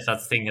thinking, is there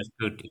such thing as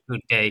good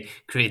day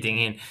greeting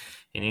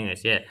in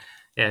English? Yeah.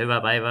 Yeah,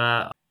 hyvää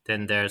päivää.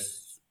 Then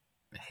there's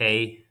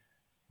hey,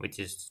 which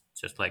is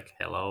just like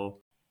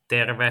hello.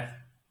 Terve,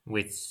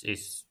 which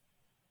is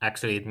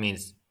actually it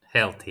means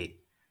healthy.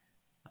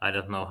 I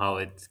don't know how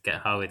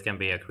it can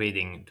be a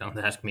greeting. Don't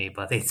ask me,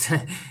 but it's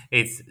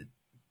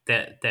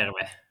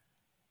terve,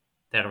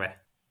 terve.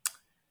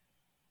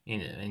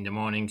 In the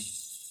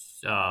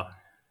mornings,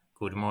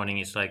 good morning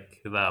is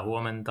like hyvää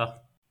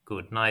huomenta.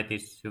 Good night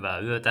is hyvää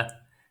yötä.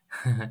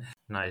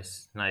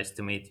 Nice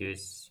to meet you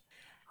is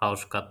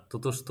hauska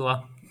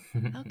tutustua.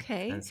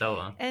 Okay. And so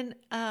on. And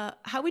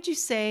how would you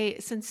say,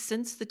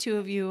 since the two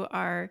of you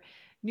are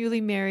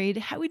newly married,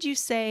 how would you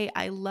say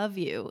 "I love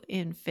you"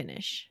 in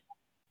Finnish?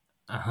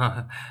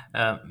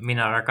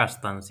 Minä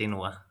rakastan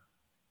sinua.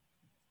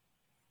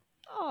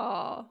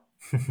 Oh,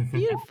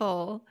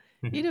 beautiful,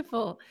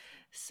 beautiful.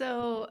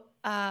 So,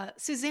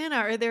 Susanna,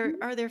 are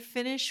there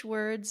Finnish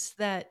words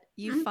that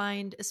you Mhm.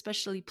 find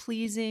especially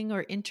pleasing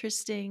or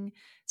interesting?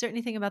 Is there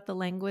anything about the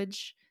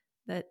language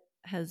that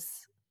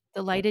has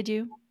delighted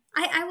you?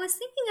 I was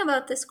thinking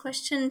about this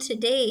question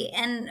today,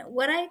 and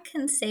what I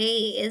can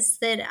say is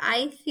that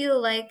I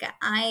feel like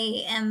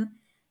I am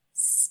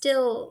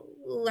still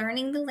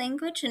learning the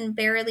language and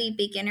barely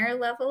beginner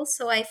level.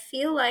 So I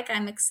feel like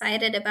I'm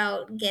excited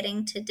about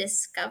getting to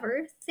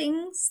discover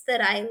things that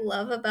I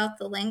love about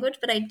the language,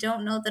 but I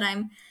don't know that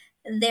I'm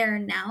there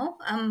now.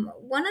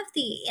 One of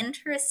the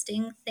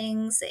interesting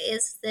things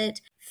is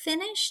that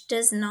Finnish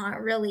does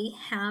not really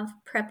have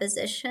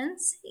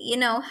prepositions. You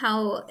know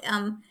how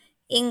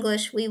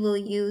English we will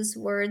use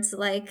words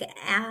like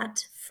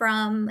at,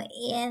 from,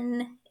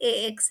 in,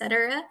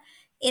 etc.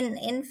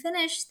 In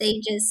Finnish, they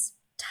just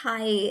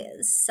tie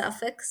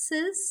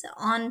suffixes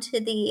onto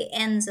the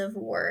ends of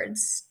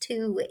words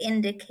to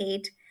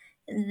indicate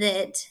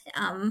that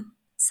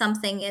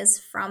something is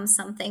from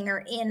something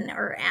or in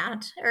or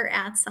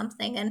at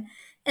something, and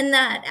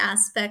that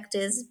aspect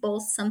is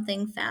both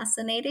something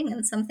fascinating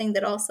and something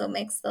that also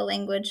makes the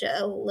language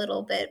a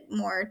little bit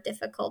more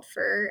difficult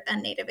for a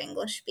native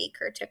English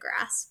speaker to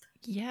grasp.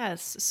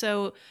 Yes.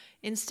 So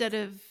instead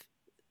of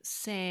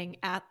saying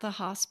at the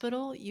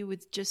hospital, you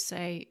would just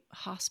say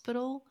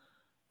hospital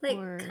Like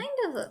or kind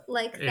of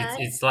like that.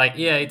 It's like,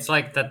 yeah, it's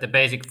like that the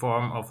basic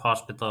form of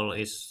hospital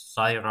is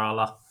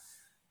sairaala,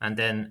 and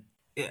then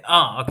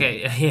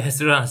okay,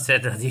 yes, Suran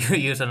said that you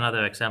use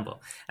another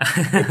example.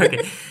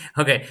 Okay,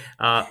 okay,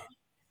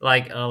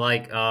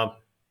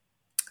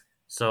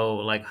 so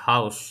like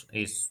house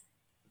is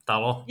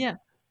talo, yeah.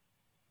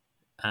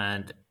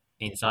 and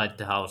inside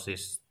the house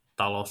is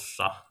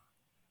talossa.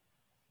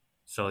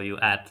 So you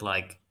add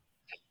like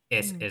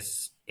Mm,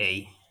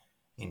 ssa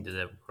into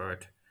the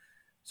word.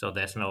 So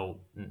there's no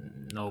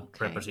okay.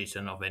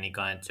 preposition of any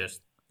kind.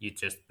 Just you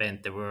just bend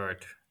the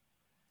word,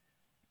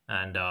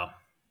 and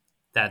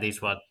that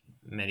is what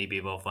many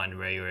people find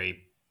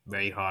very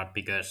very hard,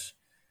 because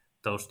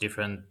those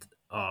different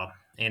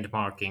end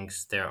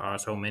markings, there are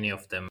so many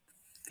of them,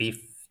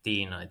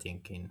 15 I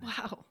think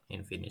Wow.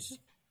 in Finnish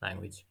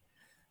language.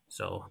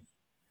 So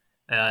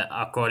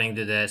according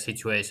to the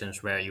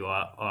situations where you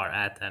are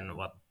at and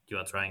what you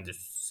are trying to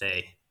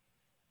say,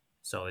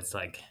 so it's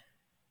like,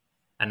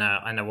 and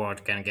a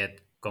word can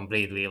get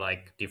completely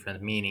like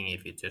different meaning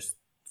if you just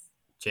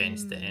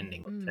change the Mm,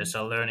 ending. mm. There's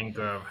a learning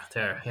curve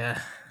there. Yeah.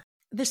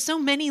 There's so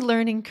many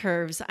learning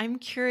curves. I'm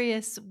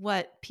curious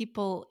what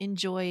people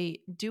enjoy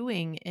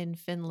doing in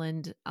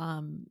Finland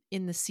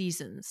in the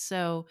seasons.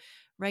 So,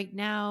 right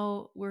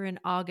now we're in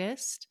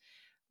August.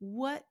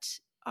 What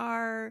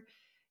are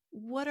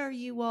what are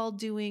you all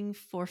doing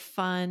for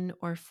fun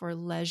or for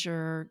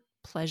leisure,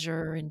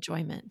 pleasure,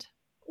 enjoyment?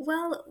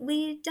 Well,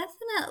 we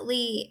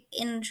definitely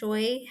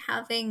enjoy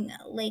having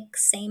Lake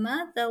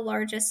Sema, the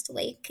largest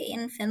lake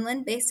in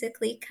Finland,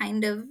 basically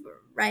kind of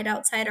right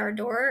outside our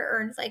door,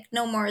 or like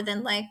no more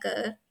than like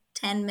a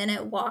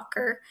 10-minute walk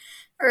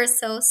or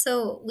so.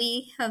 So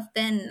we have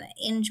been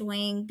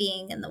enjoying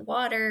being in the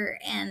water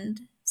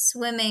and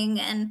swimming,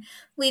 and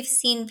we've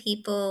seen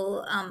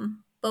people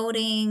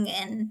boating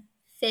and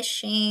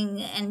fishing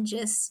and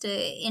just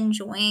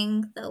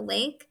enjoying the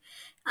lake.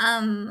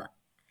 Um,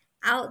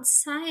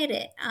 outside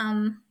it,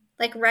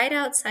 like right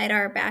outside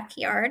our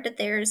backyard,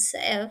 there's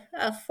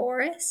a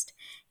forest,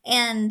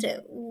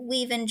 and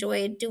we've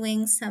enjoyed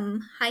doing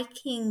some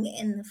hiking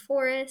in the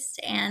forest,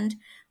 and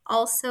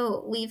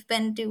also we've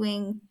been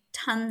doing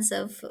tons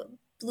of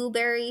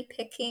blueberry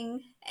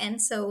picking, and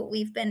so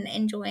we've been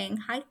enjoying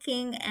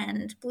hiking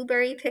and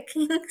blueberry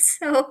picking.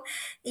 So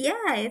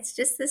yeah, it's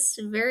just this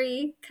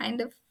very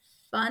kind of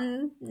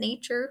fun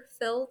nature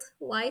filled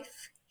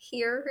life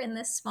here in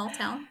this small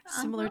town.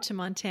 Similar to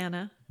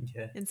Montana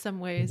Yeah. in some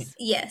ways.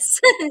 Yes,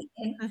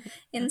 in,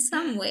 in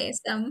some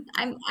ways. I'm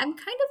kind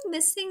of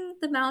missing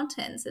the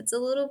mountains. It's a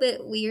little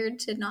bit weird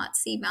to not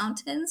see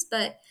mountains,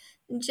 but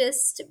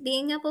just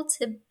being able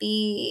to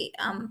be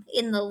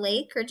in the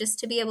lake or just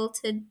to be able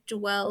to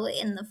dwell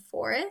in the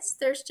forest,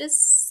 there's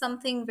just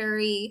something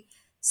very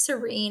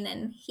serene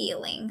and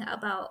healing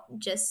about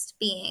just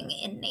being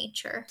in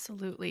nature.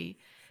 Absolutely.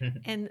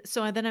 And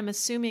so then I'm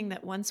assuming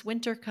that once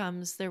winter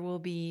comes, there will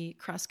be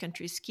cross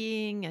country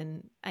skiing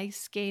and ice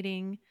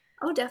skating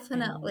Oh, and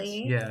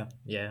definitely. Yeah,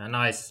 yeah, and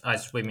ice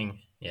swimming.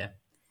 Yeah.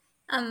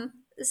 ice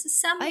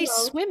Samuel,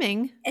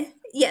 swimming.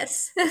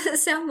 yes,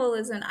 Samuel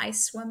is an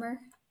ice swimmer.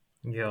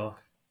 Yeah.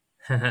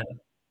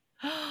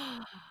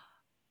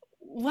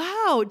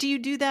 Wow. Do you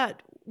do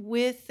that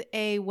with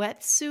a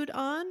wetsuit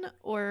on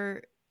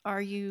or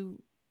are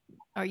you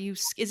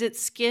is it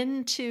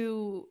skin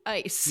to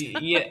ice?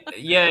 Yeah,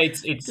 yeah,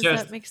 it's Does that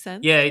just, make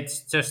sense? yeah,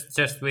 it's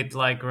just with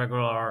like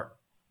regular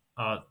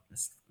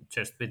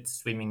just with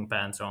swimming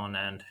pants on,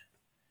 and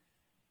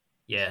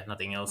yeah,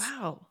 nothing else.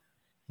 Wow.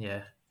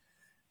 Yeah.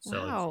 So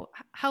it's Wow.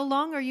 How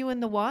long are you in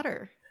the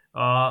water?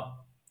 uh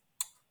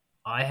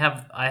I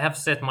have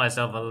set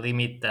myself a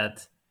limit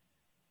that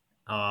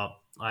uh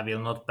I will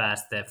not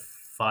pass the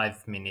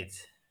 5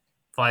 minutes.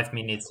 5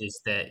 minutes is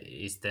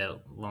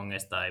the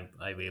longest I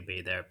will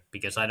be there,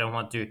 because I don't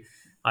want to.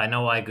 I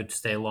know I could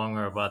stay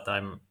longer, but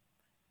I'm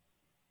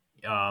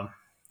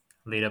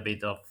little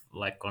bit of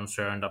like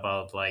concerned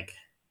about like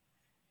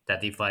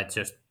that if I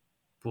just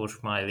push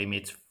my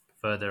limits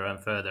further and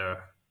further,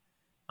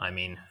 I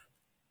mean,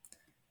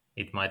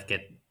 it might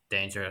get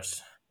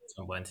dangerous at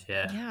some point.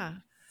 Yeah. Yeah.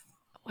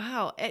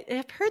 Wow.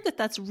 I've heard that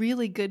that's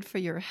really good for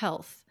your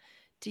health.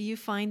 Do you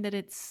find that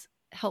it's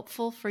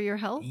helpful for your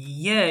health?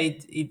 Yeah,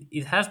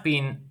 it has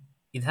been.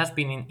 it has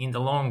been in the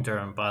long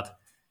term, but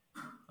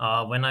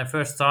when I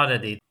first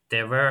started it,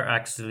 there were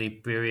actually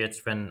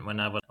periods when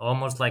I was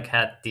almost like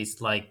had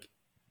this like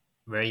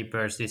very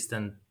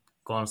persistent,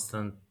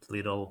 constant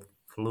little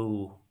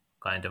flu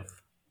kind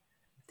of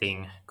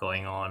thing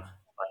going on.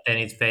 But then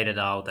it faded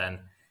out, and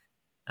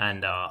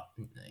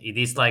it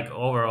is like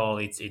overall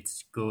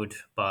it's good,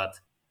 but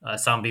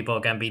some people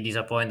can be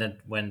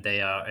disappointed when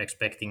they are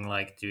expecting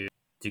like to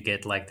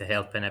get like the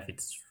health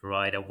benefits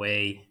right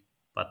away,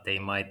 but they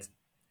might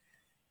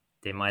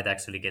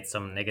actually get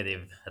some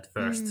negative at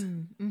first.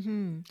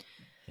 Mm-hmm.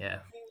 Yeah.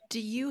 Do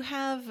you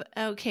have,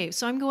 okay,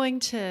 so I'm going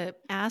to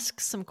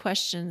ask some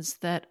questions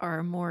that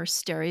are more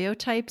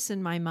stereotypes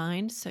in my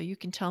mind. So you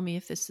can tell me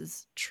if this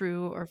is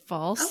true or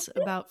false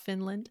Okay. about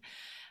Finland.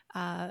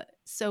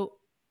 So,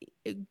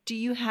 do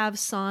you have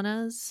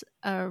saunas?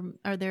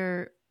 Are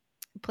there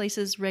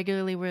places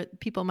regularly where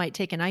people might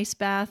take an ice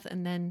bath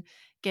and then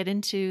get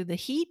into the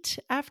heat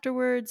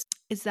afterwards?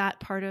 Is that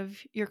part of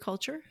your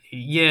culture?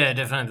 Yeah,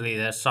 definitely.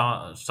 The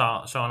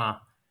sauna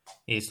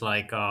is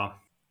like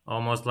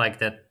almost like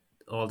that.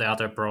 All the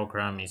other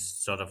program is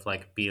sort of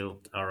like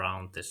built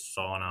around the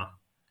sauna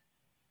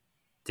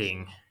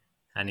thing,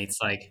 and it's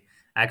like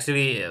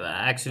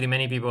actually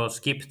many people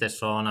skip the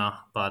sauna,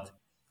 but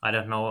I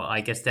don't know.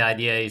 I guess the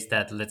idea is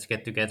that let's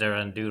get together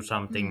and do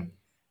Hmm. something,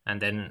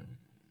 and then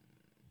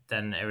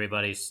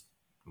everybody's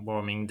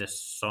warming the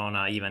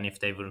sauna even if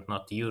they will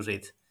not use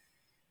it,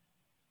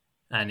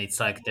 and it's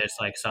like there's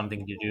like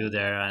something to do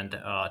there, and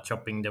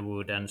chopping the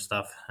wood and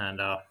stuff, and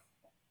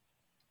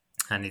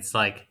it's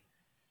like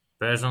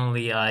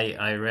personally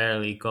I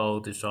rarely go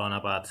to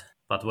sauna,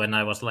 but when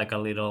I was like a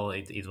little,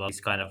 it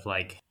was kind of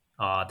like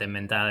the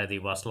mentality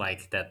was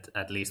like that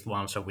at least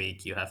once a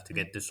week you have to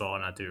get to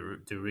sauna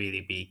to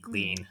really be Mm,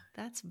 clean.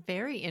 that's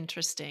very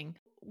interesting.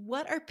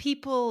 What are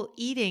people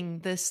eating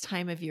this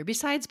time of year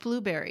besides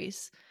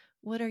blueberries?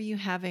 What are you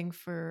having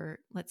for,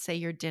 let's say,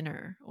 your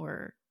dinner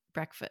or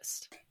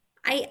breakfast?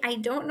 I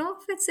don't know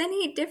if it's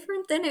any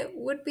different than it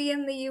would be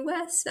in the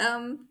US.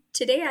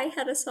 Today I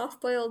had a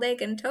soft boiled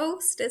egg and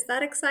toast. Is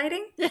that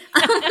exciting?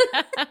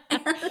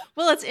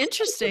 Well, it's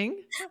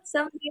interesting.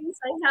 Some days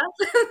I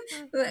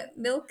have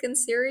milk and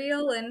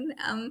cereal, and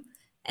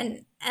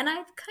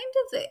I've kind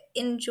of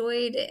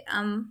enjoyed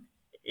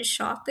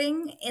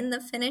shopping in the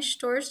Finnish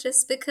stores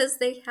just because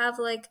they have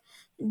like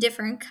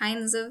different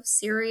kinds of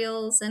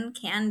cereals and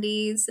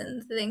candies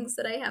and things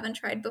that I haven't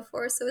tried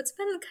before. So it's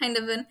been kind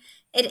of an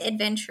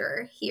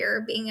adventure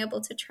here, being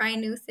able to try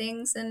new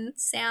things. And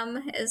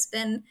Sam has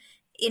been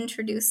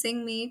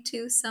introducing me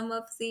to some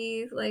of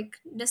the like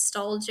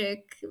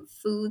nostalgic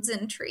foods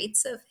and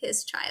treats of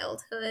his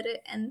childhood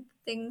and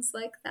things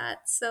like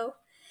that. So,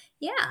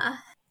 yeah.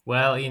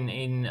 Well,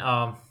 in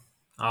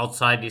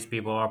outside these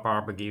people are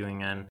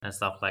barbecuing and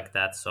stuff like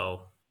that,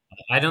 so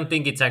I don't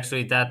think it's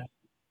actually that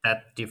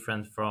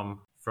different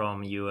from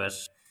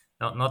US.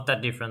 Not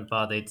that different,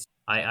 but it's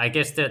I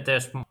guess that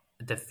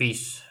the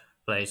fish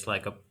plays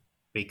like a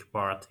big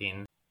part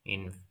in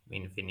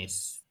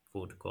Finnish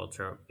food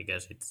culture,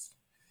 because it's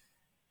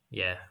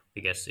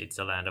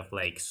a land of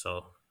lakes,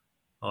 so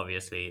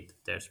obviously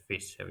there's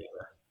fish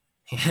everywhere.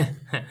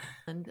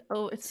 And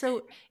oh, it's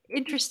so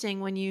interesting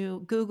when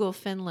you Google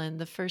Finland,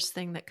 the first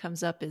thing that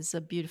comes up is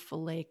a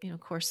beautiful lake, and of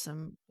course,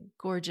 some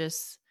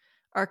gorgeous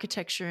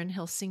architecture in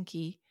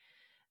Helsinki.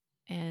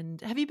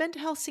 And have you been to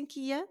Helsinki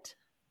yet,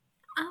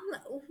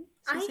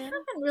 I Susanna?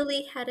 haven't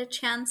really had a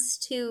chance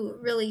to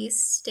really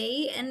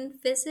stay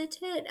and visit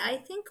it. I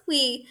think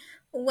we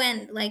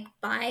went like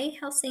by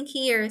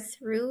Helsinki or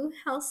through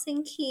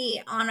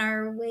Helsinki on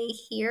our way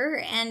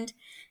here. And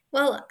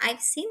well,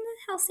 I've seen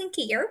the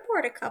Helsinki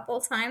airport a couple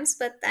times,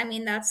 but I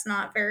mean, that's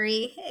not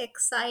very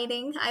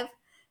exciting.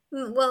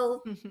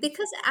 Well,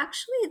 because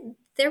actually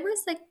there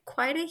was like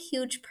quite a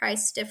huge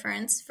price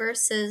difference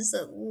versus,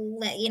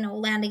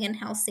 landing in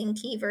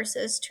Helsinki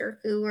versus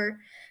Turku or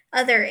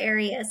other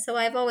areas. So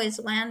I've always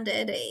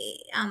landed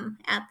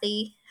at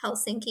the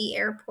Helsinki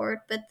airport,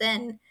 but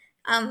then,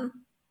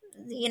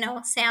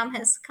 Sam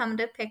has come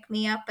to pick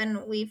me up,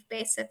 and we've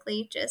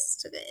basically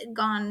just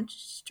gone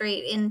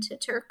straight into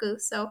Turku.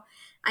 So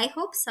I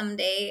hope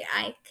someday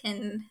I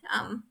can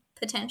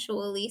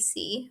potentially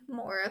see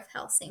more of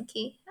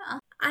Helsinki.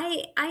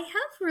 I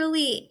have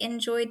really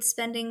enjoyed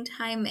spending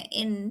time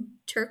in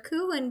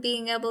Turku and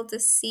being able to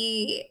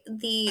see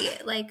the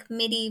like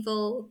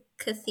medieval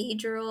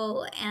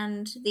cathedral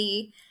and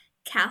the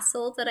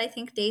castle that I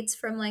think dates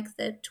from like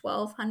the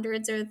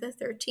 1200s or the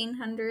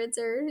 1300s,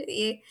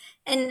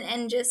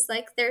 and just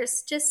like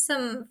there's just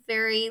some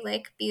very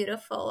like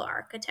beautiful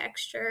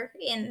architecture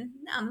in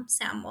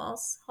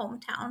Samuel's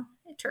hometown,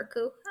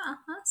 Turku.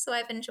 So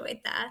I've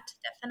enjoyed that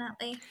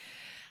definitely.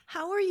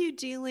 How are you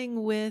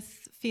dealing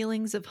with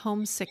feelings of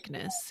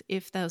homesickness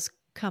if those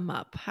come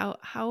up? How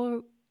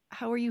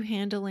are you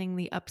handling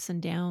the ups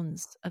and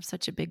downs of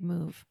such a big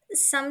move?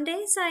 Some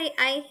days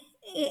I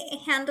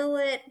handle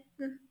it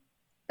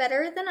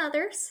better than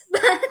others,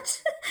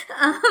 but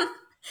um,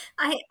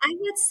 I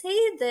would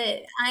say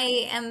that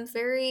I am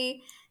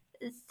very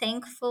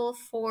thankful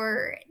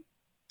for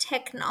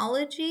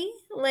technology.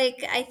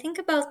 Like, I think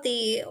about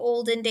the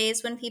olden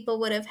days when people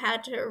would have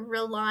had to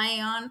rely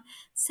on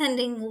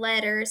sending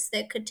letters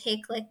that could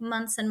take like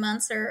months and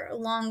months or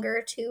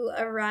longer to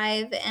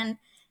arrive. And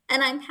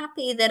I'm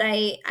happy that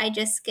I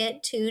just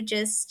get to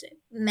just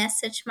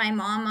message my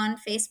mom on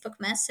Facebook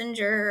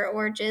Messenger,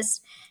 or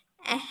just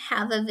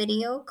have a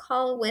video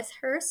call with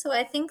her. So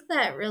I think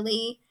that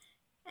really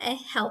it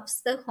helps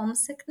the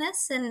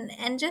homesickness.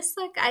 And just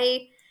like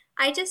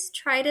I just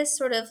try to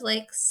sort of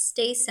like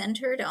stay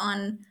centered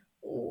on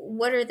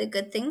what are the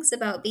good things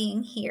about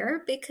being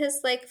here, because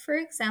like for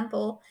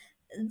example,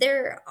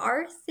 there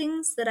are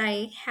things that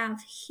I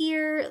have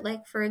here,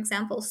 like for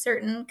example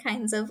certain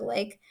kinds of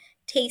like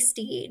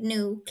tasty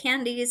new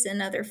candies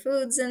and other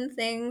foods and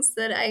things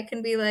that I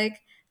can be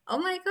like, oh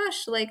my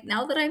gosh, like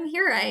now that I'm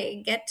here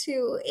I get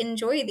to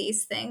enjoy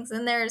these things.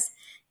 And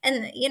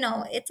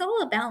it's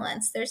all a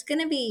balance. There's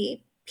going to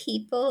be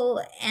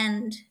people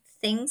and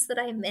things that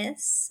I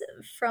miss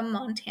from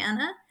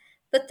Montana,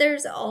 but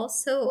there's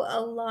also a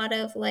lot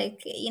of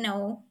like,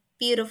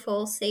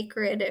 beautiful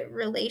sacred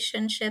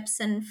relationships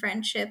and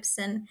friendships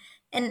and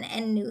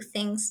new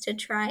things to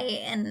try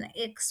and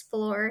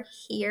explore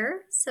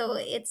here. So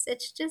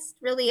it's just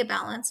really a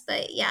balance.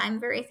 But yeah, I'm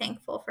very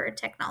thankful for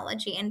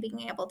technology and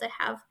being able to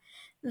have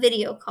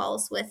video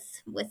calls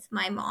with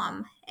my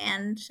mom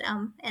and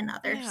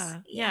others. Yeah.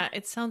 Yeah. Yeah.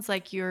 It sounds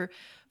like you're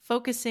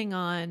focusing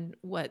on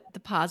what the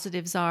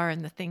positives are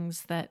and the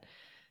things that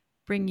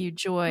bring you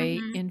joy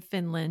Hmm. in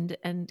Finland,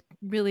 and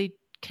really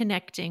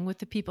connecting with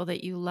the people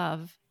that you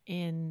love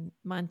in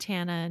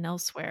Montana and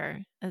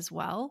elsewhere as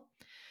well,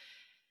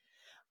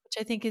 which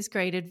I think is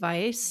great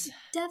advice.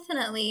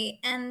 Definitely.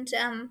 And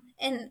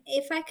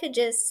if I could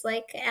just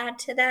like add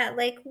to that,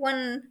 like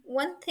one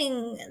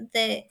thing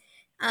that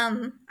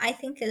I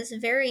think is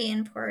very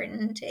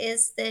important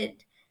is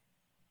that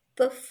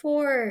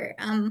before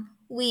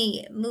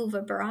we move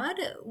abroad,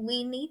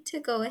 we need to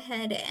go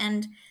ahead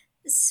and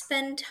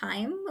spend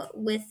time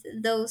with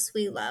those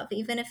we love,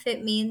 even if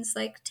it means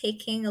like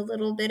taking a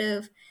little bit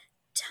of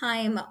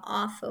time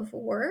off of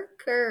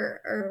work,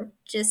 or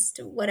just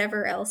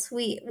whatever else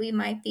we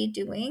might be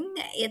doing.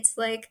 It's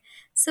like,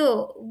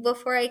 so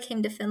before I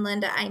came to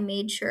Finland, I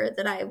made sure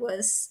that I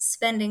was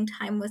spending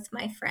time with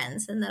my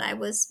friends and that I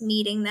was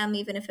meeting them,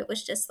 even if it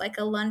was just like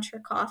a lunch or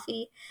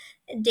coffee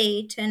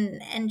date,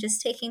 and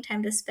just taking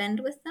time to spend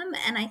with them.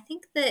 And I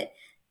think that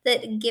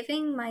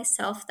giving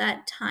myself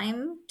that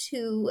time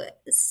to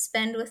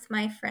spend with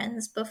my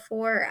friends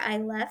before I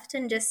left,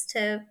 and just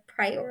to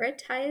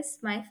prioritize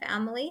my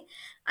family,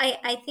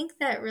 I think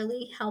that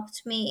really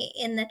helped me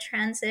in the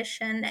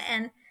transition.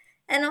 And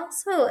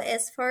also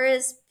as far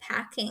as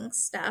packing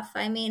stuff,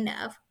 I mean,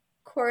 of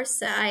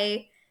course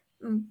I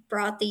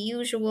brought the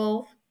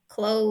usual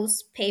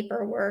clothes,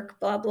 paperwork,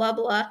 blah blah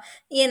blah,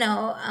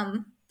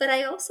 but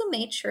I also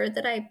made sure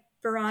that I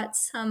brought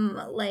some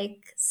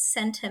like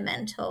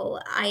sentimental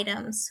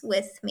items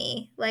with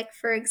me. Like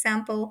for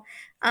example,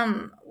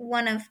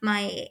 one of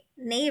my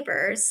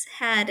neighbors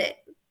had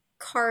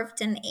carved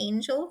an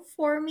angel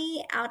for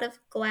me out of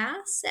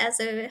glass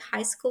as a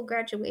high school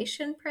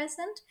graduation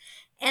present.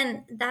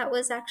 And that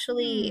was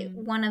actually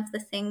Hmm. one of the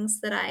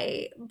things that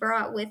I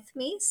brought with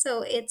me.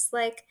 So it's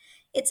like,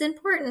 it's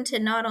important to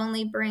not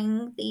only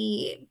bring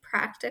the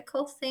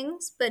practical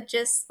things, but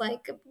just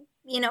like,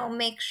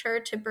 make sure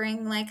to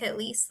bring like at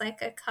least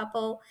like a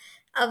couple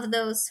of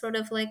those sort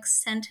of like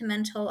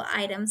sentimental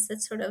items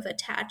that sort of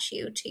attach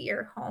you to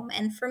your home.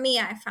 And for me,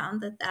 I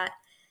found that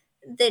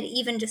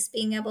even just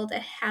being able to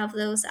have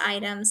those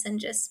items and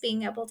just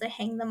being able to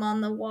hang them on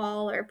the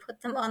wall or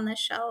put them on the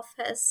shelf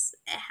has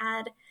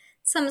had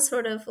some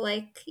sort of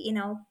like,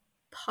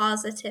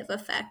 positive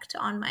effect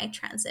on my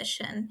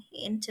transition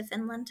into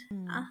Finland.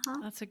 Hmm. Uh-huh.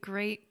 That's a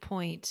great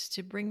point,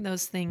 to bring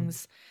those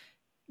things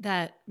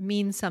that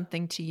mean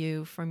something to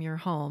you from your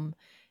home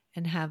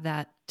and have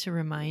that to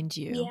remind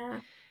you. Yeah.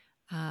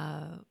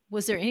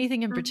 Was there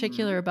anything in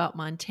particular Hmm. about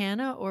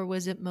Montana, or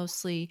was it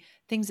mostly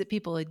things that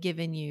people had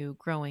given you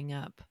growing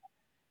up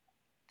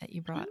that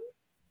you brought?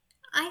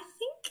 I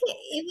think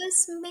it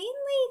was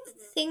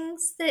mainly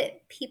things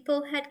that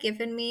people had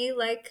given me,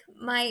 like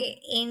my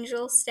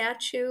angel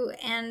statue,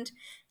 and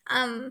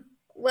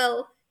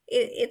well,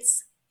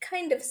 it's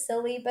kind of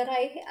silly, but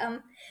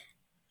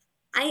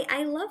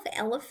I love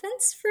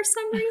elephants for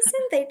some reason.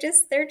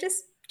 They're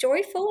just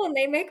joyful and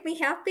they make me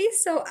happy.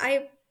 So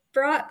I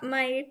brought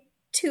my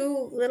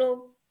two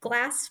little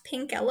glass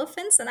pink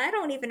elephants, and I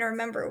don't even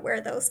remember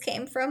where those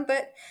came from,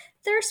 but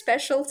they're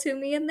special to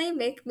me and they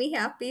make me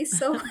happy.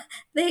 So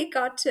they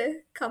got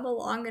to come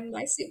along in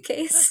my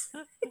suitcase.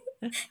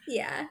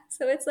 Yeah,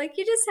 so it's like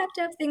you just have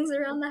to have things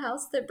around the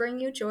house that bring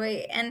you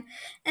joy. And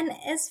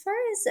as far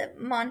as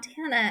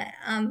Montana,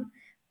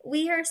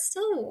 we are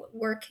still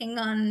working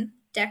on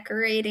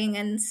decorating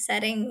and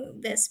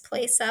setting this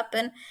place up.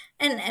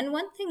 And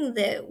one thing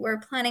that we're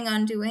planning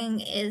on doing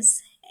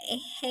is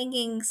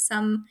hanging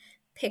some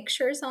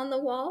pictures on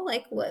the wall,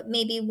 like what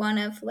maybe one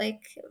of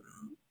like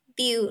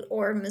Butte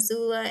or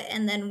Missoula,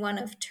 and then one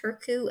of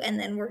Turku, and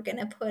then we're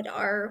gonna put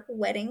our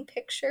wedding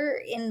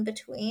picture in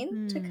between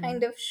to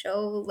kind of show,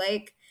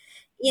 like,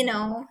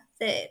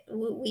 that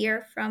we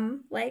are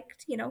from, like,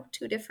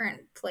 two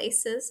different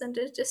places, and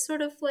to just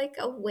sort of like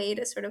a way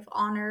to sort of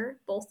honor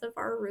both of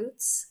our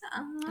roots.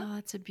 Oh,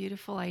 that's a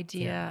beautiful Yeah.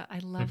 idea. I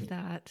love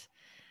that.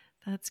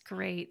 That's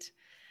great.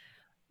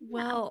 Yeah.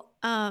 Well,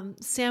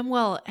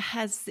 Samuel,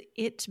 has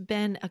it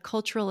been a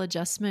cultural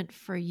adjustment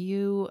for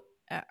you?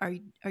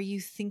 Are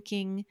you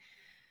thinking?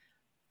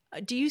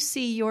 Do you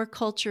see your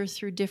culture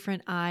through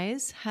different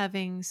eyes,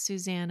 having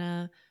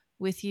Susanna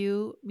with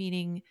you?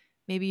 Meaning,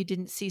 maybe you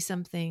didn't see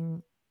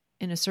something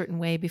in a certain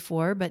way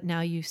before, but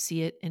now you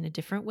see it in a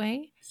different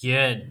way.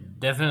 Yeah,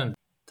 definitely.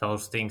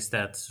 Those things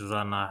that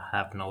Susanna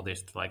have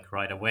noticed like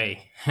right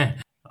away,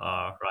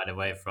 right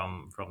away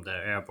from the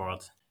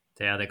airport.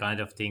 They are the kind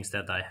of things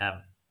that I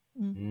have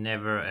Mm.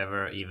 never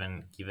ever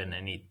even given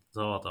any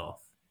thought of.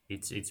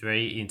 It's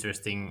very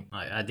interesting.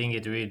 I think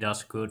it really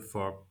does good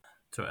for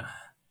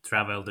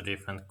travel to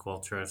different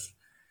cultures,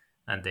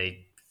 and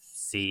they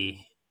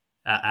see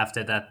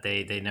after that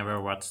they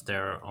never watch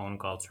their own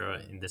culture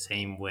in the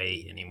same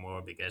way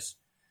anymore, because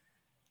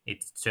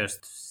it's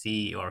just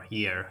see or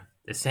hear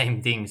the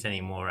same things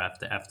anymore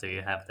after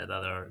you have that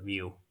other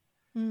view.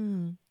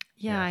 Mm.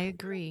 Yeah, Yeah, I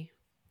agree.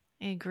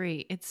 I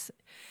agree. It's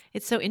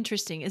so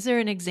interesting. Is there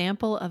an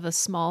example of a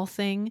small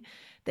thing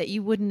that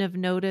you wouldn't have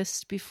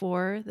noticed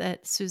before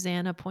that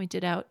Susanna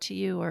pointed out to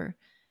you, or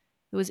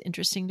it was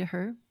interesting to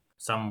her?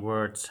 some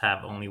words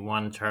have only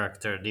one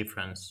character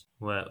difference.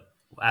 Well,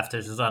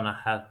 after Susanna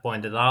had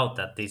pointed out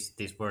that these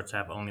words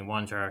have only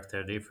one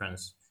character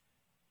difference,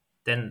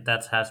 then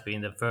that has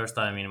been the first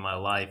time in my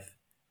life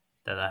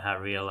that I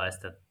have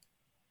realized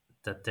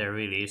that there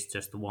really is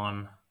just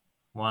one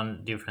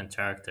different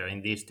character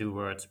in these two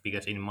words,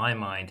 because in my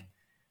mind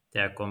they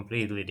are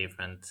completely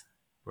different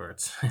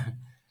words.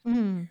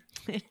 Mm.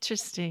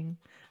 Interesting.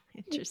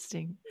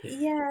 Interesting.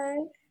 Yeah,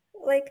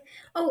 like,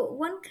 oh,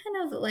 one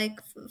kind of like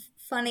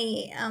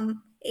funny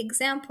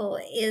example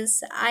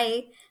is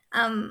I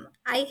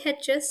had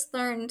just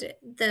learned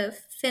the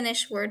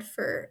Finnish word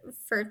for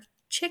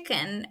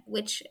chicken,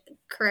 which,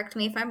 correct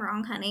me if I'm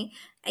wrong, honey,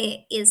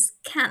 is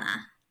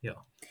kana. Yeah,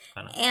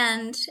 kind of.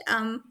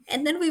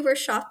 And then we were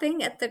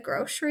shopping at the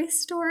grocery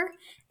store,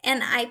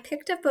 and I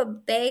picked up a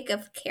bag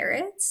of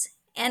carrots,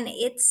 and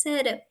it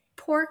said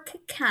pork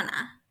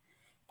canna,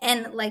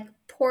 and like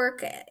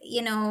pork,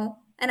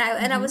 and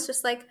I Hmm. was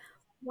just like,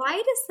 why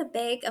does the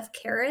bag of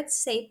carrots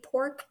say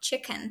pork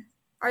chicken?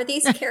 Are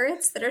these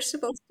carrots that are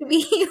supposed to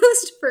be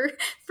used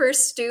for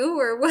stew,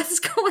 or what's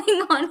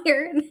going on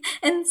here?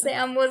 And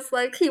Sam was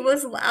like, he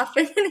was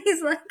laughing, and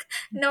he's like,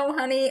 no,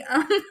 honey,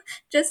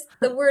 just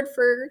the word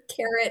for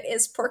carrot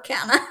is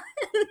porcana.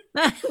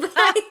 But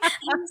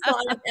I saw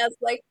it as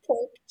like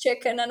pork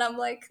chicken, and I'm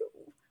like,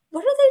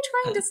 what are they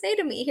trying to say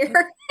to me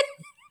here?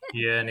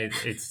 Yeah, and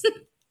it's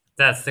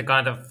that's the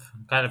kind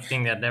of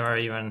thing that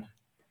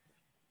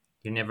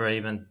you never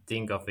even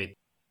think of it.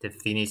 The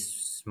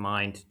Finnish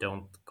mind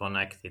don't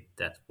connect it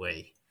that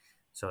way.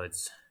 So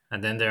it's,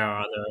 and then there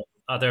are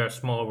other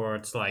small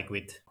words, like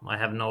with, I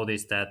have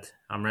noticed that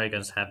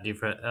Americans have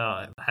different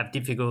have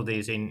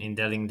difficulties in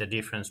telling the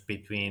difference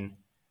between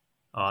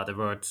the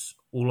words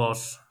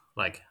ulos,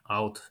 like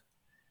out,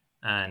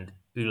 and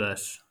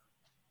ylös,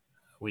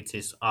 which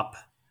is up.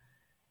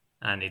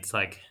 And it's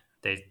like,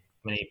 they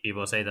many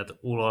people say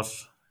that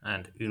ulos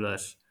and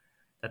ylös,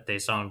 that they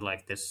sound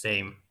like the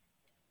same,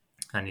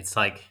 and it's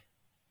like,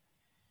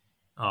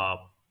 uh,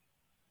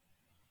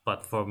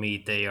 but for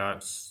me they are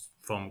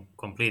from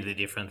completely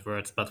different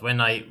words. But when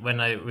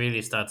I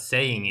really start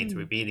saying it, Mm.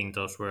 repeating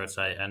those words,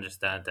 I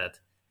understand that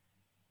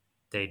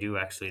they do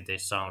actually, they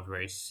sound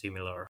very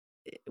similar.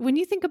 When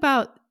you think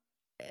about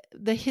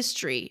the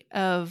history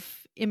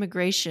of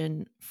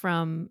immigration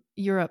from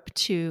Europe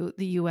to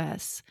the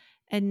US,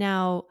 and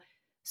now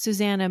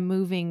Susanna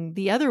moving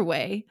the other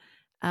way.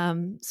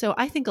 So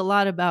I think a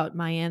lot about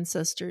my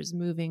ancestors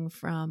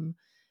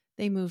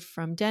they moved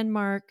from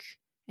Denmark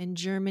and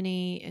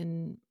Germany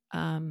and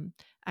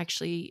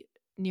actually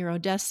near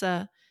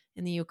Odessa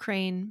in the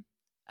Ukraine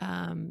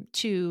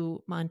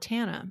to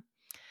Montana.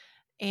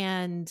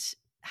 And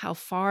how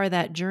far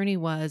that journey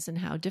was and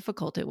how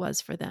difficult it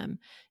was for them.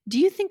 Do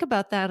you think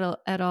about that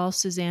at all,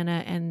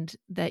 Susanna, and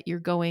that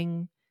you're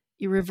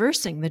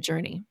reversing the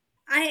journey?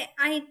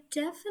 I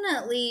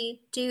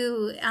definitely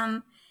do.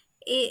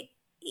 It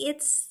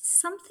it's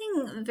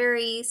something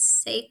very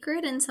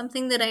sacred, and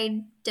something that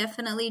I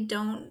definitely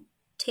don't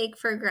take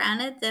for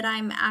granted, that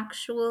I'm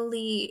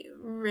actually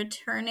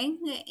returning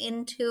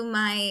into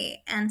my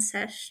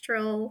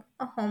ancestral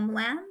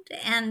homeland.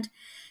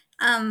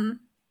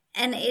 Um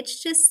and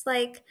it's just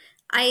like,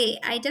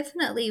 I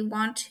definitely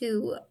want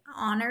to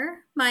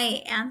honor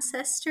my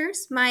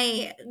ancestors.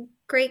 My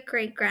great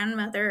great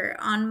grandmother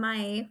on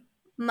my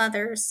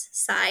mother's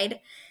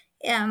side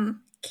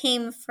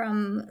came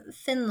from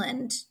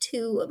Finland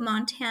to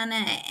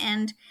Montana,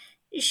 and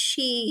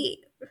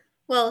she,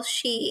 well,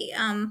 she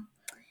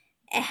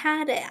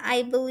had,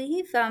 I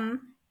believe,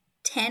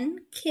 10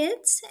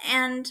 kids,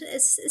 and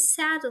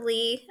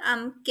sadly,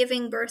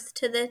 giving birth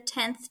to the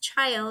 10th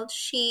child,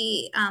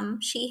 she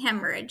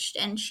hemorrhaged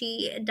and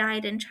she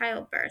died in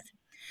childbirth.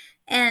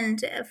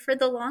 And for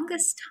the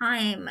longest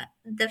time,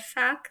 the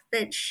fact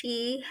that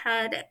she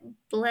had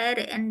bled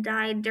and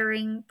died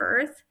during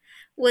birth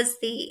was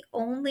the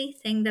only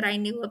thing that I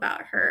knew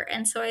about her.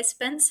 And so I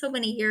spent so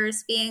many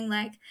years being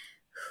like,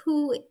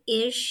 who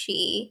is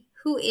she?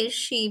 Who is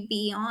she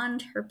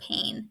beyond her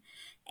pain?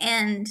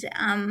 And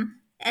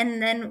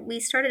then we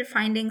started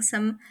finding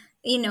some,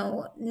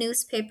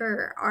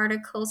 newspaper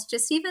articles,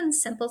 just even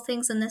simple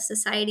things in the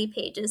society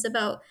pages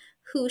about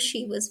who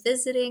she was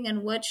visiting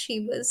and what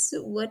she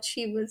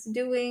was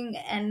doing.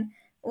 And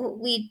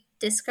we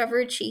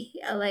discovered she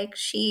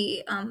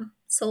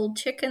sold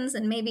chickens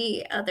and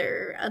maybe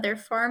other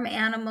farm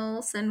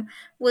animals, and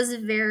was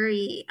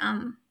very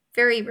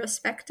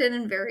respected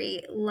and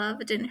very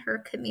loved in her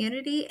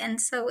community. And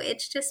so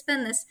it's just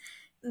been this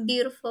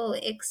beautiful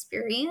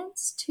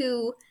experience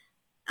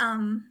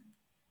um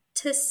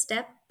to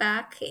step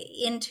back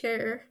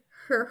into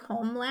her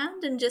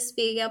homeland and just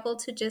being able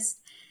to just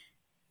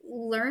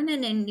learn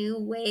in a new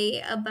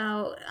way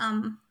about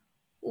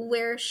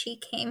where she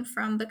came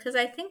from. Because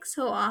I think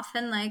so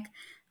often, like,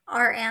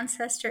 our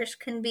ancestors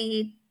can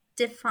be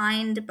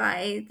defined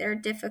by their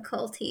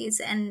difficulties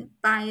and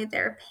by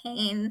their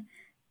pain.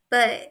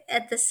 But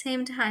at the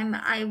same time,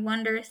 I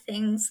wonder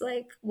things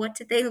like, what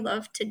did they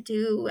love to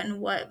do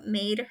and what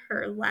made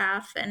her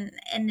laugh? And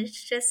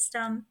it's just,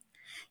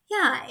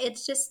 yeah,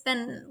 it's just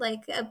been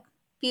like a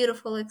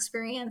beautiful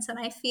experience, and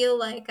I feel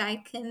like I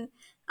can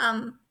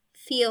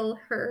feel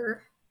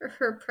her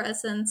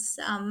presence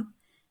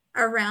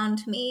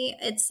around me.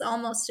 It's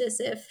almost as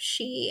if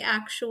she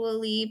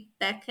actually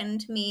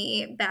beckoned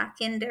me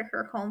back into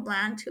her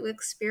homeland to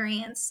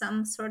experience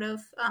some sort of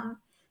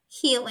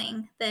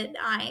healing that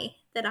I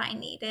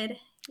needed.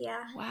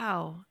 Yeah.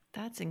 Wow,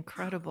 that's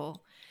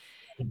incredible.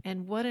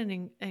 And what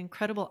an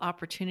incredible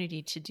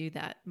opportunity to do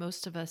that.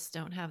 Most of us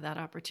don't have that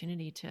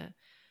opportunity to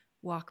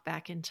walk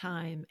back in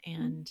time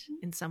and,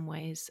 Mhm. in some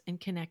ways, and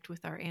connect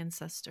with our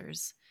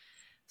ancestors.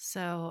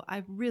 So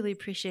I really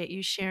appreciate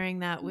you sharing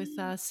that with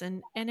Yeah, us,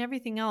 and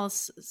everything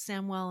else,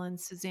 Samuel and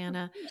of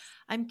Susanna. course.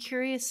 I'm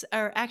curious,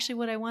 or actually,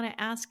 what I want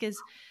to ask is,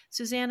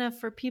 Susanna,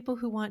 for people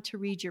who want to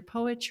read your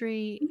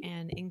poetry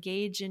and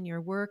engage in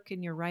your work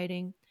and your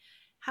writing,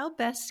 how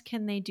best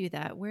can they do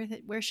that?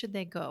 Where should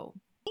they go?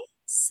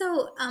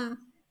 So,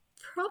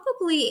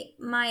 probably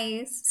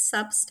my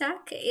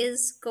Substack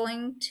is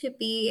going to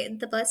be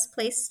the best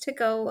place to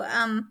go.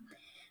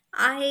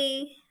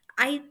 I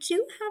I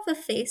do have a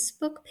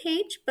Facebook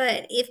page,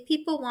 but if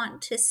people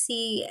want to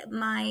see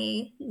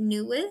my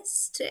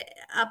newest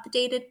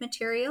updated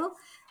material,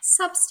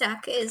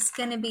 Substack is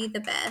going to be the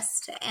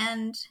best.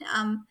 And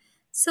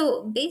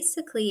so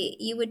basically,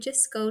 you would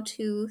just go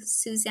to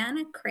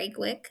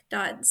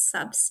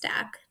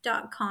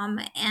susannacraigwick.substack.com,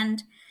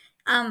 and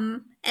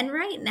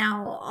right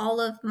now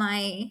all of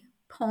my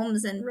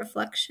poems and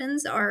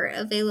reflections are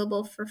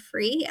available for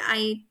free.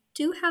 I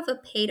do have a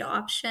paid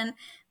option,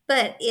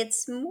 but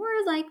it's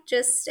more like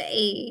just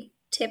a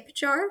tip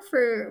jar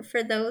for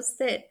those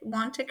that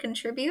want to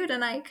contribute.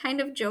 And I kind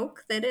of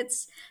joke that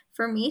it's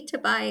for me to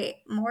buy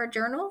more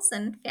journals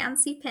and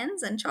fancy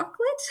pens and chocolate,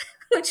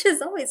 which is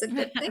always a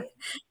good thing.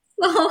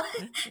 So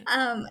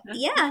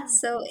yeah,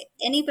 so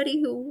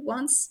anybody who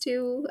wants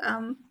to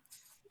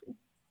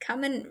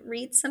come and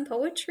read some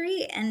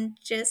poetry, and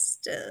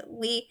just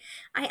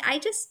I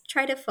just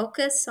try to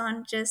focus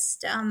on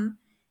just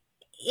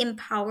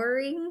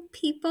empowering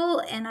people.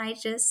 And I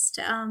just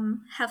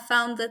have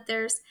found that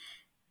there's,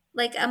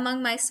 like,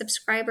 among my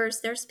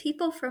subscribers, there's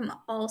people from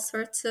all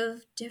sorts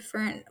of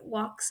different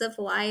walks of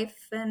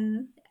life,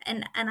 and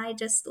I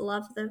just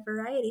love the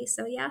variety.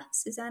 So yeah,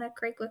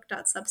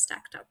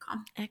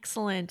 susannacraigwick.substack.com.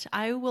 Excellent.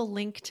 I will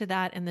link to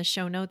that in the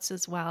show notes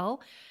as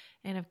well.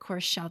 And of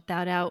course, shout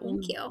that out.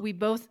 Thank you. We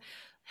both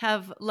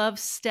have loved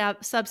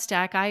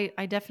Substack.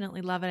 I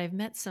definitely love it. I've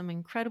met some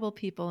incredible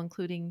people,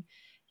 including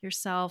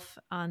yourself,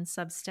 on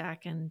Substack,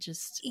 and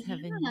just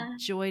have Yeah.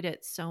 enjoyed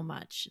it so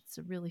much. It's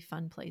a really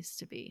fun place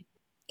to be.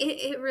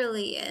 It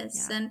really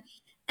is. Yeah.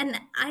 And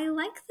I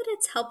like that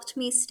it's helped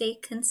me stay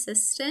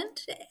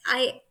consistent.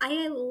 I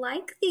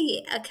like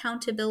the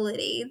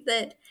accountability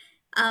that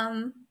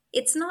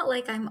it's not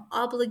like I'm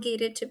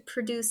obligated to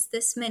produce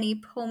this many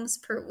poems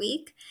per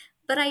week,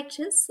 but I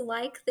just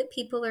like that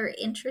people are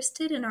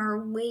interested and are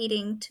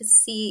waiting to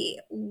see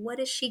what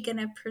is she going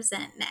to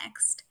present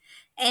next.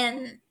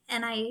 And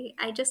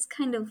I just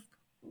kind of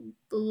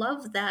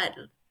love that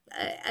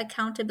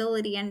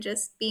accountability and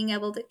just being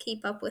able to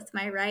keep up with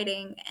my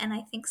writing. And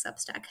I think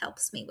Substack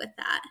helps me with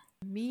that.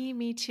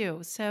 Me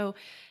too. So,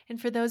 and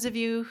for those of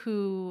you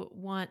who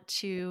want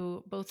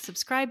to both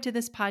subscribe to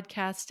this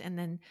podcast and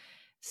then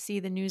see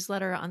the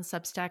newsletter on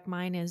Substack,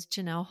 mine is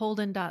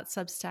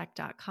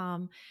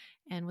janelleholden.substack.com,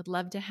 and would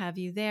love to have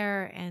you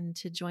there and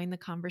to join the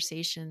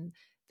conversation.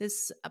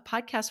 this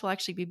podcast will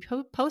actually be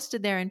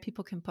posted there, and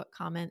people can put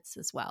comments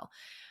as well.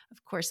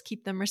 Of course,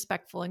 keep them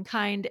respectful and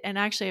kind. And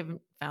actually, I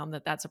haven't found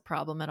that that's a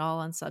problem at all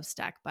on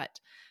Substack, but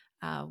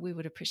we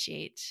would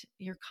appreciate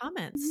your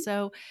comments. Mhm.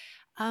 So,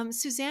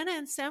 Susanna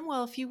and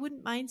Samuel, if you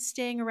wouldn't mind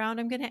staying around,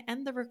 I'm going to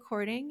end the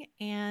recording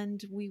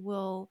and we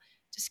will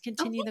just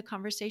continue Okay. the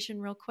conversation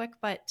real quick.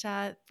 But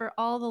for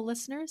all the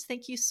listeners,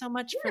 thank you so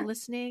much for Yeah.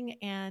 listening.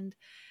 And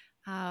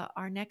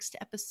our next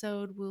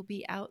episode will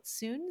be out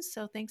soon.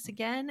 So thanks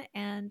again.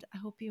 And I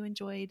hope you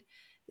enjoyed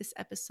this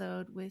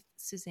episode with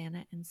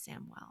Susanna and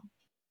Samuel.